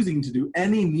refusing to do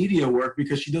any media work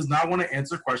because she does not want to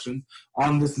answer questions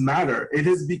on this matter. It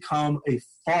has become a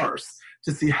farce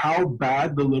to see how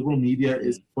bad the liberal media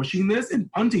is pushing this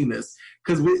and punting this,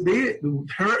 because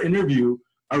her interview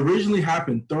originally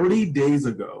happened 30 days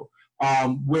ago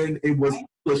when it was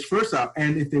published first out.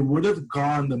 And if they would have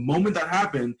gone the moment that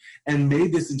happened and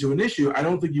made this into an issue, I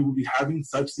don't think you would be having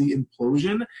such the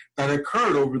implosion that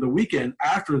occurred over the weekend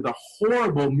after the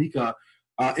horrible Mika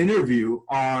interview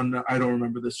on, I don't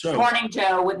remember the show. Morning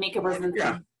Joe with Mika Brzezinski.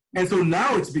 Yeah. And so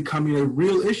now it's becoming a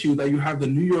real issue that you have the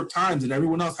New York Times and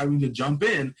everyone else having to jump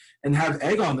in and have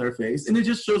egg on their face. And it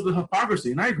just shows the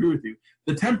hypocrisy. And I agree with you.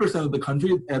 The 10% of the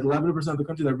country, at 11% of the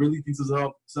country that really thinks of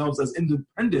themselves as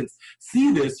independents,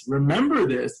 see this, remember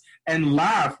this, and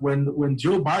laugh when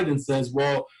Joe Biden says,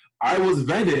 well, I was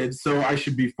vetted, so I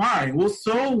should be fine. Well,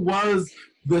 so was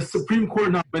the Supreme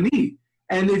Court nominee.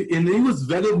 And he was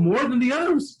vetted more than the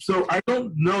others. So I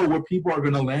don't know where people are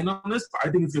going to land on this, but I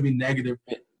think it's going to be negative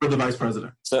for the vice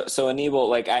president. So Anibal,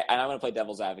 like, I'm going to play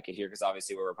devil's advocate here because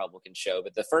obviously we're a Republican show,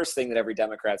 but the first thing that every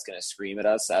Democrat's going to scream at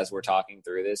us as we're talking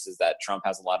through this is that Trump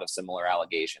has a lot of similar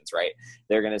allegations, right?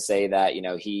 They're going to say that,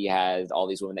 he had all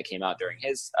these women that came out during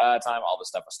his time, all the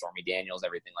stuff with Stormy Daniels,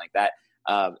 everything like that.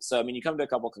 So, I mean, you come to a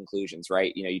couple conclusions,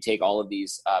 right? You take all of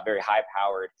these very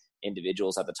high-powered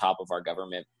individuals at the top of our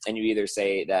government, and you either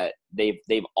say that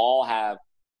they've all have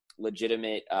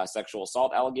legitimate sexual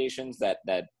assault allegations that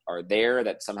are there,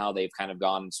 that somehow they've kind of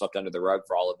gone swept under the rug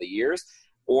for all of the years,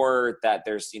 or that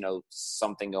there's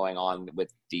something going on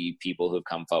with the people who've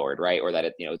come forward, right? Or that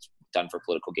it's done for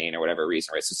political gain or whatever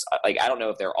reason, right? So like, I don't know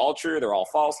if they're all true, they're all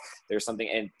false. There's something,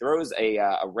 and throws a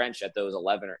wrench at those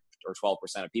 11 or 12%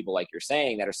 of people, like you're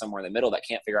saying, that are somewhere in the middle that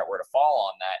can't figure out where to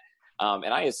fall on that.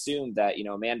 And I assume that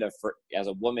Amanda, as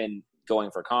a woman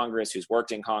going for Congress, who's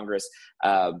worked in Congress,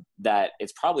 that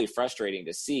it's probably frustrating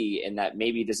to see, and that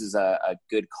maybe this is a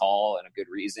good call and a good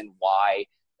reason why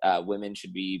women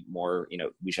should be more,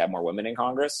 we should have more women in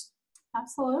Congress.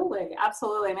 Absolutely.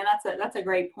 I mean, that's a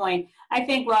great point. I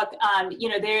think, look,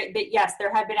 yes,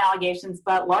 there have been allegations,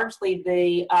 but largely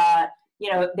they've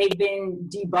been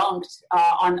debunked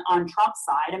on Trump's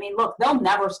side. I mean, look, they'll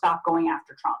never stop going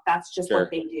after Trump. That's just what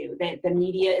they do. The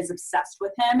media is obsessed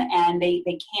with him, and they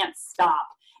can't stop.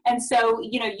 And so,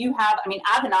 you have, I mean,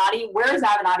 Avenatti, where is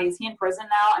Avenatti? Is he in prison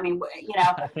now? I mean,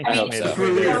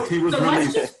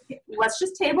 let's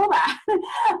just table that.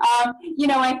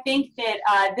 I think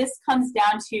that this comes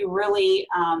down to really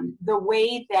the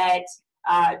way that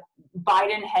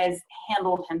Biden has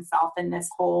handled himself in this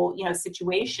whole,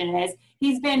 situation is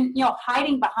he's been,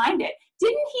 hiding behind it.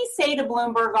 Didn't he say to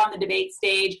Bloomberg on the debate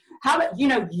stage, how about,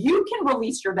 you can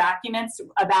release your documents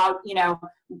about,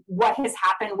 what has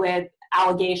happened with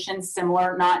allegations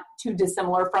similar, not too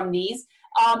dissimilar from these.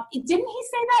 Didn't he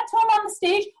say that to him on the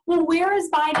stage? Well, where is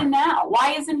Biden now?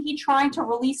 Why isn't he trying to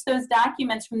release those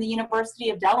documents from the University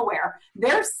of Delaware?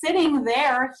 They're sitting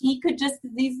there. He could just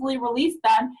as easily release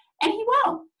them, and he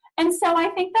won't. And so I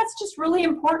think that's just really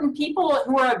important. People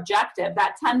who are objective,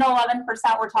 that 10 to 11%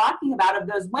 we're talking about of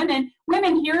those women,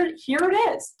 here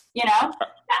it is.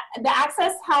 The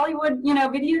Access Hollywood,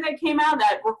 video that came out,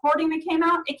 that recording that came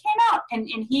out, it came out, and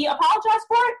he apologized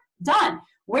for it. Done.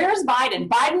 Where's Biden?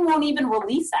 Biden won't even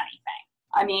release anything.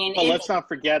 I mean, let's not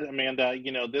forget, Amanda,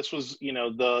 this was,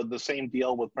 the same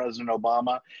deal with President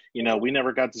Obama. We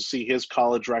never got to see his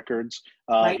college records.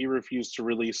 Right. He refused to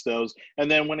release those.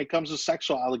 And then when it comes to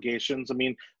sexual allegations, I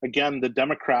mean, again, the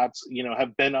Democrats,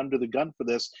 have been under the gun for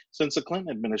this since the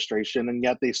Clinton administration, and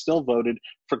yet they still voted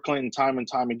for Clinton time and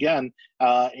time again.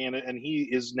 And he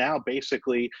is now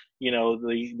basically,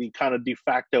 the kind of de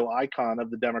facto icon of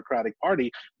the Democratic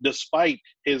Party, despite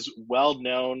his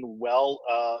well-known,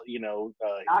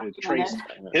 traced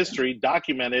history,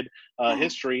 documented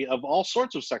history of all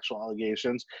sorts of sexual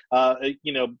allegations.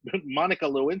 Monica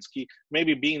Lewinsky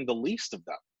maybe being the least of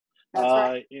them.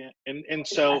 Right.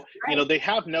 So, they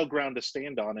have no ground to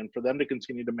stand on, and for them to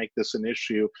continue to make this an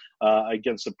issue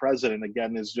against the president,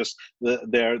 again, is just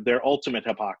their ultimate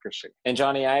hypocrisy. And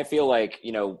Johnny, I feel like,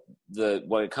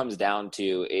 what it comes down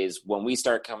to is when we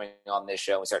start coming on this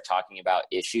show, we start talking about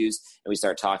issues, and we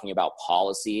start talking about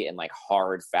policy and like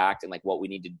hard fact and like what we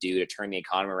need to do to turn the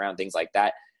economy around, things like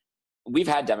that. We've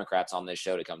had Democrats on this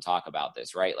show to come talk about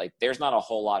this, right? Like, there's not a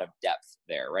whole lot of depth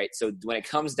there, right? So when it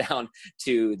comes down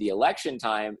to the election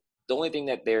time, the only thing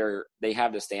that they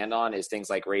have to stand on is things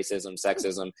like racism,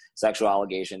 sexism, sexual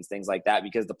allegations, things like that,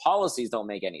 because the policies don't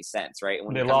make any sense, right?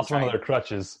 When they lost one of their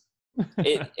crutches.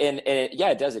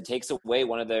 It does. It takes away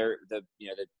one of the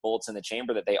bullets in the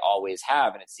chamber that they always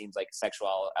have, and it seems like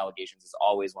sexual allegations is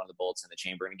always one of the bullets in the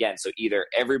chamber. And again, so either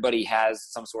everybody has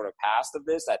some sort of past of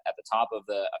this at the top of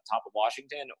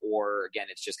Washington, or again,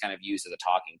 it's just kind of used as a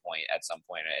talking point at some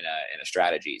point in a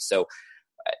strategy. So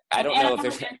I don't know if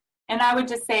there's. And I would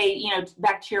just say,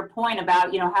 back to your point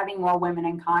about, having more women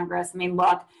in Congress. I mean,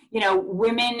 look,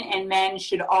 women and men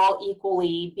should all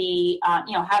equally be,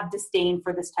 have disdain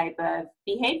for this type of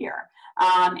behavior.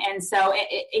 And so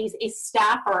a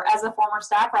staffer, as a former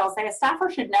staffer, I'll say a staffer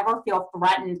should never feel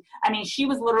threatened. I mean, she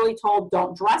was literally told,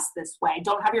 don't dress this way,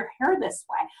 don't have your hair this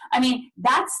way. I mean,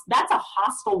 that's a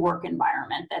hostile work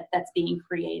environment that's being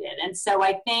created. And so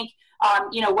I think,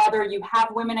 whether you have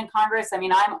women in Congress, I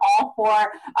mean, I'm all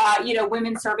for,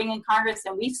 women serving in Congress,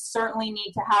 and we certainly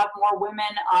need to have more women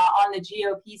on the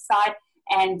GOP side.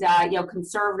 And,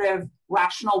 conservative,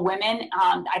 rational women.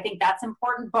 I think that's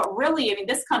important. But really, I mean,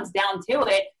 this comes down to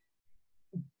it.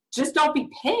 Just don't be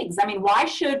pigs. I mean, why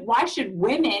should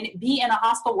women be in a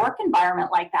hostile work environment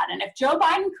like that? And if Joe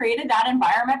Biden created that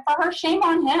environment for her, shame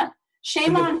on him.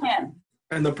 Shame on him.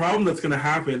 And the problem that's going to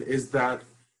happen is that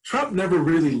Trump never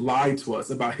really lied to us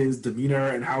about his demeanor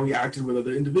and how he acted with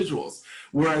other individuals.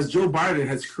 Whereas Joe Biden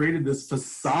has created this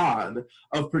facade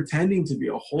of pretending to be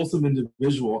a wholesome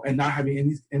individual and not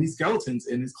having any skeletons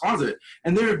in his closet.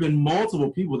 And there have been multiple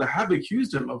people that have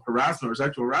accused him of harassment or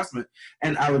sexual harassment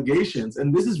and allegations.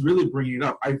 And this is really bringing it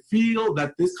up. I feel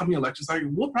that this coming election cycle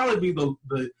will probably be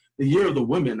the year of the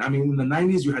women. I mean, in the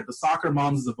 90s, you had the soccer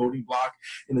moms as a voting bloc.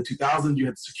 In the 2000s, you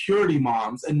had security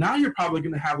moms. And now you're probably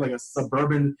going to have like a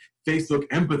suburban Facebook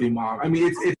empathy mom. I mean,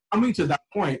 it's coming to that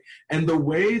point. And the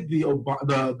way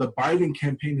the Biden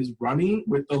campaign is running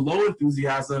with the low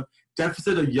enthusiasm,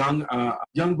 deficit of young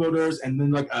voters, and then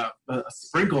like a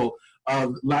sprinkle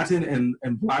of Latin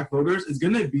and Black voters is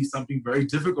going to be something very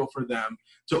difficult for them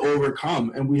to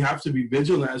overcome. And we have to be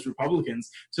vigilant as Republicans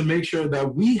to make sure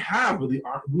that we have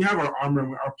our armor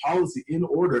and our policy in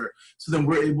order, so then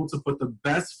we're able to put the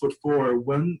best foot forward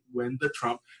when the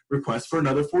Trump requests for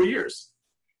another 4 years.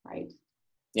 Right.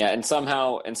 Yeah, and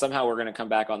somehow we're going to come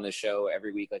back on this show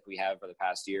every week like we have for the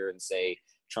past year and say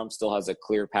Trump still has a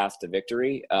clear path to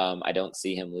victory. I don't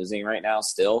see him losing right now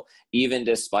still, even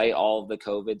despite all of the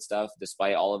COVID stuff,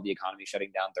 despite all of the economy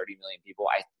shutting down 30 million people.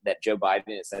 That Joe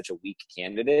Biden is such a weak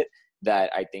candidate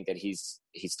that I think that he's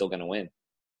still going to win.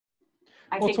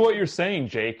 Well, to what you're saying,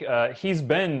 Jake, he's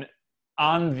been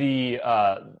on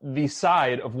the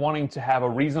side of wanting to have a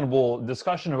reasonable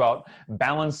discussion about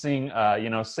balancing,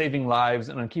 saving lives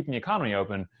and keeping the economy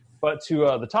open. But to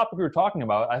the topic we were talking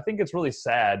about, I think it's really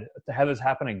sad to have this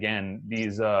happen again.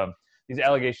 These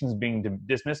allegations being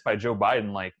dismissed by Joe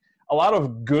Biden. Like, a lot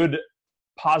of good,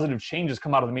 positive changes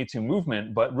come out of the Me Too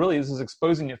movement, but really this is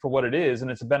exposing it for what it is,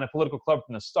 and it's been a political club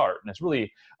from the start. And it's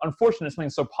really unfortunate something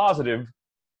so positive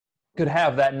could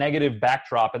have that negative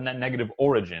backdrop and that negative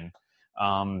origin.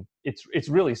 It's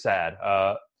really sad.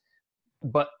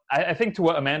 But I think to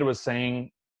what Amanda was saying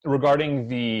regarding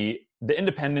the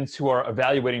independents who are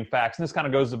evaluating facts, and this kind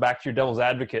of goes back to your devil's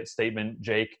advocate statement,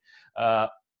 Jake,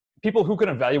 people who can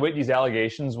evaluate these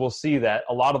allegations will see that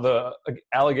a lot of the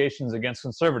allegations against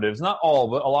conservatives, not all,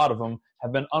 but a lot of them,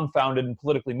 have been unfounded and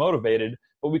politically motivated,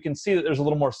 but we can see that there's a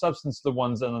little more substance to the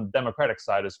ones on the Democratic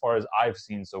side as far as I've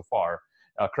seen so far.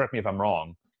 Correct me if I'm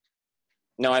wrong.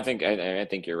 No, I think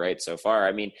you're right so far.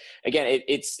 I mean, again,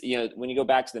 it's when you go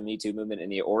back to the Me Too movement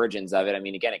and the origins of it, I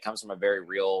mean, again, it comes from a very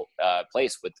real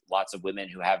place with lots of women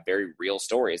who have very real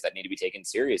stories that need to be taken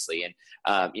seriously. And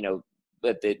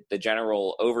but the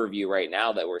general overview right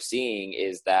now that we're seeing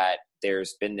is that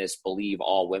there's been this believe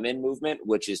all women movement,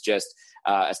 which is just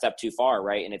a step too far,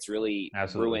 right? And it's really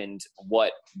ruined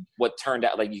what turned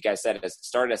out, like you guys said, it has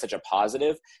started as such a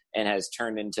positive and has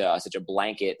turned into such a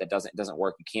blanket that doesn't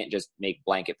work. You can't just make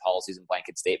blanket policies and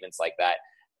blanket statements like that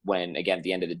when, again, at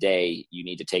the end of the day, you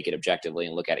need to take it objectively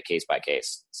and look at it case by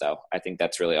case. So I think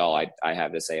that's really all I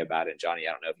have to say about it. Johnny,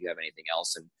 I don't know if you have anything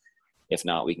else, and if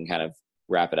not, we can kind of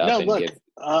wrap it up.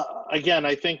 Again,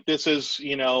 I think this is,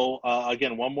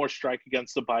 again, one more strike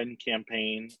against the Biden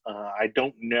campaign. I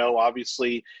don't know,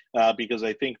 obviously, because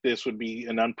I think this would be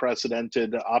an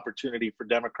unprecedented opportunity for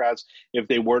Democrats if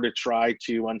they were to try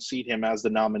to unseat him as the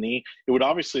nominee. It would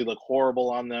obviously look horrible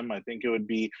on them. I think it would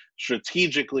be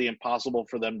strategically impossible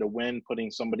for them to win,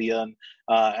 putting somebody in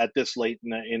at this late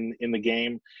in the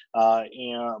game.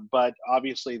 But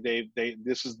obviously,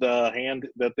 this is the hand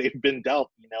that they've been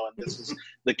dealt, and this is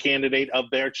the candidate of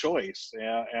their choice.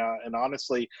 And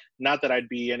honestly, not that I'd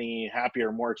be any happier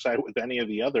or more excited with any of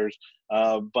the others,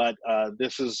 but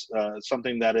this is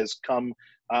something that has come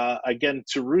again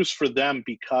to roost for them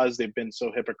because they've been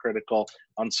so hypocritical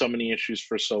on so many issues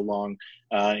for so long.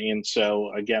 And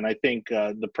so, again, I think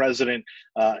the president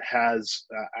has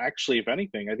actually, if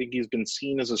anything, I think he's been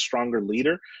seen as a stronger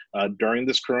leader during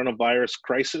this coronavirus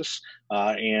crisis.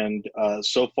 And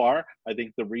so far, I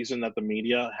think the reason that the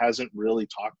media hasn't really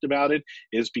talked about it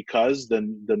is because the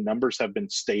numbers have been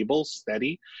stable,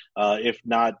 steady, if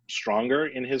not stronger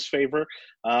in his favor.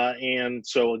 And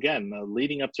so, again,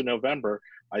 leading up to November,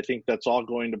 I think that's all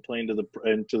going to play into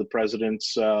the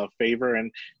president's favor.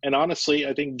 And honestly,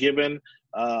 I think given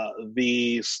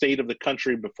the state of the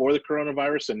country before the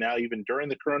coronavirus and now even during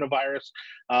the coronavirus,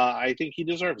 I think he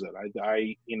deserves it.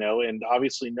 And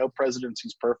obviously no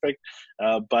presidency's perfect,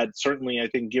 but certainly I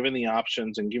think given the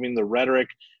options and given the rhetoric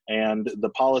and the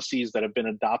policies that have been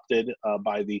adopted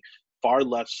by the far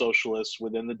left socialists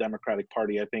within the Democratic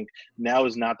Party, I think now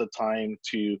is not the time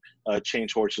to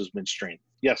change horses midstream.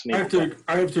 Yes, Neil.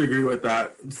 I have to agree with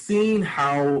that. Seeing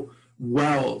how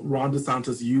well Ron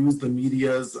DeSantis used the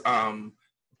media's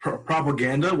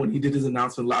propaganda when he did his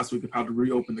announcement last week of how to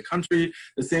reopen the country,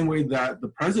 the same way that the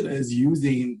president is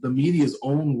using the media's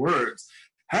own words.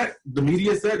 Heck, the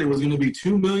media said it was going to be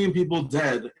 2 million people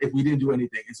dead if we didn't do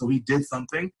anything. And so he did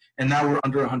something, and now we're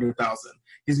under 100,000.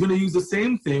 He's going to use the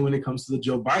same thing when it comes to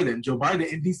Joe Biden. Joe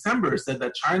Biden in December said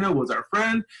that China was our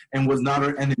friend and was not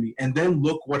our enemy. And then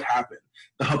look what happened.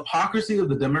 The hypocrisy of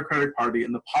the Democratic Party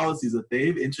and the policies that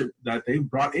they've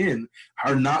brought in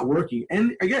are not working.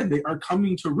 And again, they are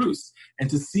coming to roost. And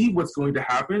to see what's going to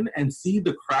happen and see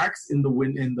the cracks in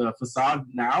the facade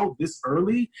now, this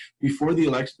early, before the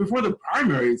election, before the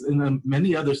primaries in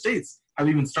many other states have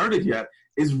even started yet,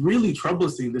 is really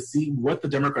troublesome to see what the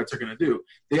Democrats are going to do.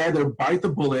 They either bite the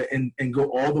bullet and go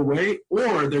all the way,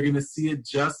 or they're going to see it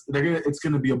it's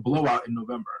going to be a blowout in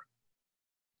November.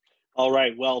 All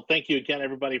right. Well, thank you again,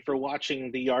 everybody, for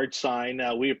watching The Yard Sign.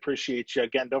 We appreciate you.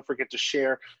 Again, don't forget to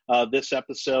share this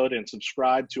episode and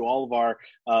subscribe to all of our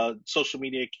social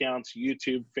media accounts,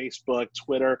 YouTube, Facebook,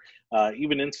 Twitter,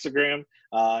 even Instagram.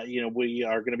 We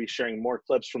are going to be sharing more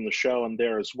clips from the show on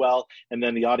there as well. And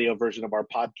then the audio version of our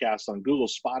podcast on Google,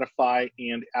 Spotify,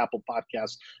 and Apple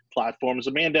Podcast platforms.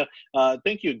 Amanda,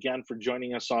 thank you again for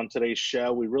joining us on today's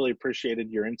show. We really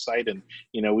appreciated your insight, and,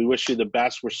 we wish you the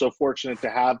best. We're so fortunate to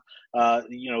have,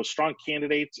 strong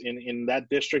candidates in that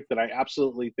district that I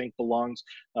absolutely think belongs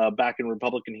back in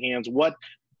Republican hands. What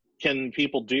can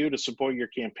people do to support your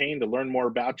campaign, to learn more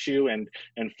about you and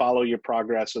follow your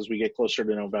progress as we get closer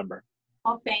to November?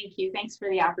 Well, thank you. Thanks for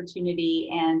the opportunity.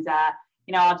 And,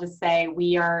 I'll just say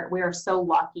we are so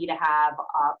lucky to have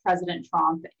President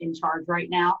Trump in charge right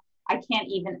now. I can't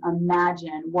even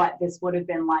imagine what this would have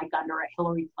been like under a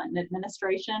Hillary Clinton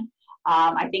administration.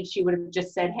 I think she would have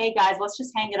just said, hey, guys, let's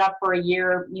just hang it up for a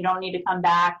year. You don't need to come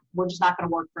back. We're just not going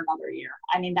to work for another year.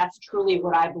 I mean, that's truly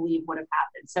what I believe would have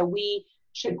happened. So we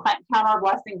should count our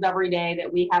blessings every day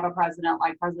that we have a president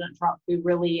like President Trump, who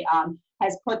really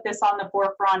has put this on the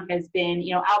forefront, has been,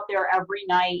 out there every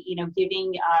night,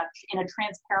 giving in a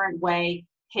transparent way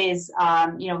his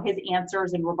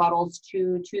answers and rebuttals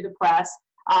to the press.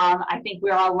 I think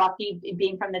we're all lucky,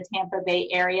 being from the Tampa Bay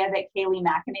area, that Kayleigh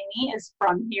McEnany is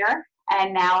from here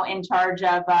and now in charge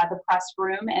of the press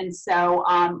room. And so,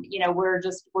 we're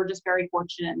just very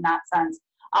fortunate in that sense.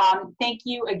 Thank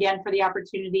you again for the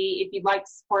opportunity. If you'd like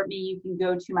to support me, you can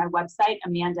go to my website,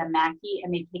 Makki,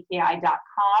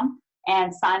 makki.com,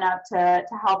 and sign up to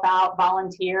help out,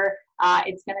 volunteer.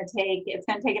 It's going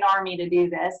to take an army to do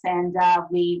this, and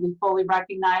we fully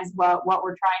recognize what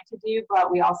we're trying to do,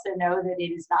 but we also know that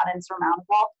it is not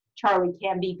insurmountable. Charlie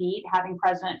can be beat. Having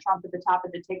President Trump at the top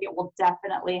of the ticket will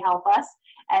definitely help us.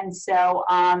 And so,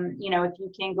 if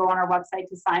you can go on our website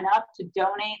to sign up, to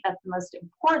donate, that's the most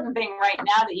important thing right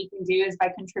now that you can do. Is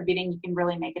by contributing, you can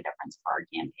really make a difference for our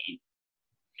campaign.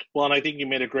 Well, and I think you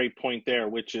made a great point there,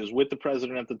 which is with the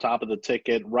president at the top of the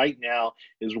ticket right now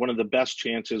is one of the best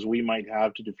chances we might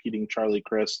have to defeating Charlie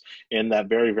Crist in that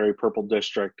very, very purple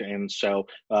district. And so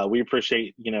we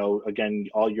appreciate, again,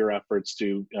 all your efforts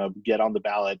to get on the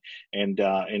ballot. And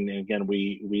again,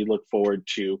 we look forward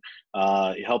to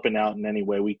helping out in any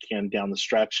way we can down the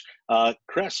stretch.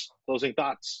 Chris, closing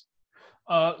thoughts.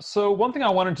 So one thing I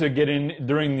wanted to get in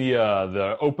during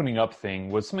the opening up thing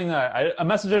was something that a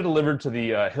message I delivered to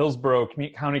the Hillsborough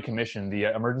County Commission,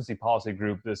 the emergency policy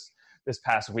group this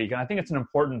past week, and I think it's an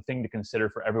important thing to consider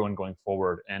for everyone going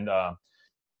forward. And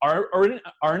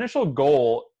our initial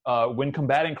goal when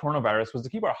combating coronavirus was to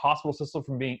keep our hospital system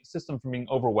from being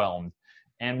overwhelmed,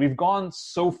 and we've gone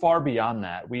so far beyond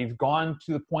that. We've gone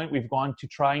to the point we've gone to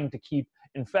trying to keep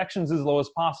infections as low as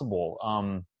possible.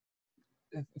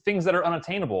 Things that are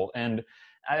unattainable. And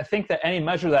I think that any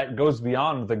measure that goes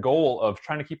beyond the goal of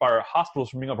trying to keep our hospitals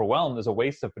from being overwhelmed is a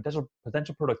waste of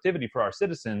potential productivity for our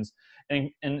citizens and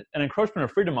an encroachment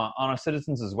of freedom on our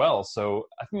citizens as well. So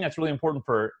I think that's really important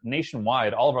for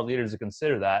nationwide, all of our leaders to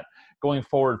consider that going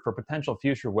forward for potential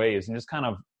future ways, and just kind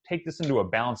of take this into a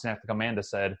balancing act, like Amanda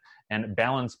said, and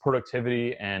balance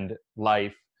productivity and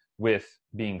life with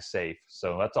being safe.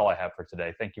 So that's all I have for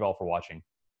today. Thank you all for watching.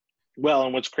 Well,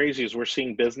 and what's crazy is we're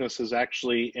seeing businesses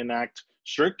actually enact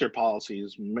stricter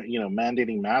policies,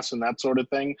 mandating masks and that sort of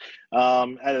thing,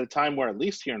 at a time where, at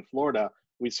least here in Florida,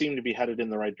 we seem to be headed in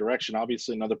the right direction.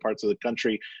 Obviously, in other parts of the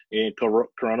country,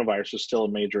 coronavirus is still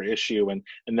a major issue,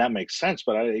 and that makes sense.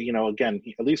 But again,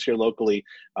 at least here locally,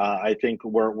 I think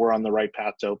we're on the right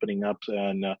path to opening up,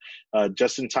 and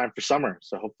just in time for summer.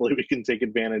 So hopefully, we can take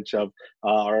advantage of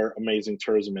our amazing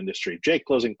tourism industry. Jake,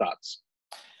 closing thoughts.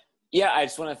 Yeah, I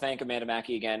just want to thank Amanda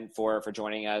Makki again for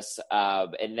joining us.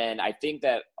 And then I think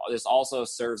that this also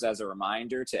serves as a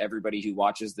reminder to everybody who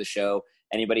watches the show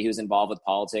anybody who's involved with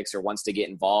politics or wants to get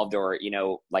involved, or,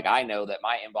 like I know that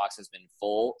my inbox has been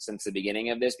full since the beginning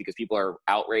of this because people are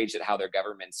outraged at how their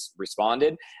governments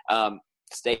responded.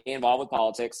 Stay involved with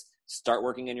politics. Start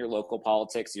working in your local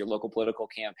politics, your local political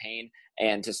campaign,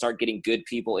 and to start getting good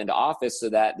people into office so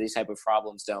that these type of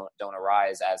problems don't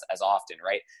arise as often,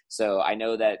 right? So I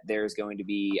know that there's going to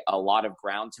be a lot of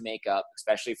ground to make up,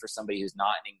 especially for somebody who's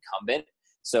not an incumbent.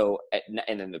 So,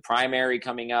 and then the primary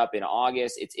coming up in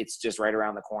August, it's just right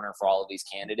around the corner for all of these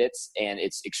candidates, and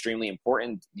it's extremely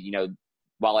important.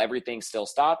 While everything still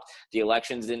stopped, the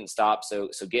elections didn't stop. So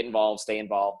get involved, stay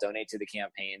involved, donate to the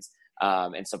campaigns.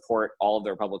 And support all of the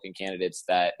Republican candidates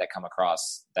that come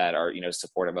across that are,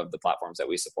 supportive of the platforms that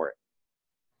we support.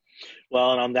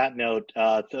 Well, and on that note,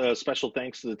 special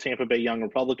thanks to the Tampa Bay Young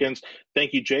Republicans.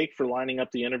 Thank you, Jake, for lining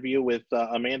up the interview with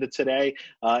Amanda today.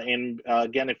 And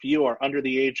again, if you are under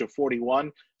the age of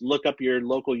 41, look up your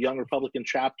local Young Republican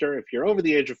chapter. If you're over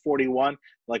the age of 41,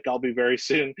 like I'll be very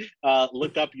soon,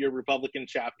 look up your Republican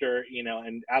chapter,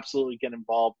 and absolutely get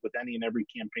involved with any and every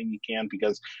campaign you can,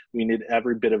 because we need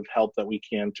every bit of help that we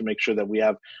can to make sure that we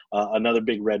have another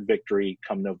big red victory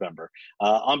come November.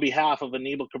 On behalf of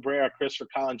Anibal Cabrera, Christopher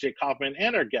Collin, Jake Kaufman,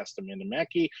 and our guest, Amanda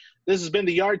Makki, this has been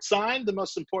The Yard Sign, the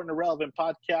most important and relevant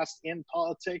podcast in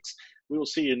politics. We will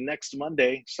see you next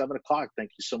Monday, 7 o'clock.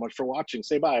 Thank you so much for watching.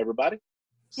 Say bye, everybody.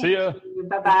 See ya.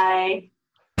 Bye-bye.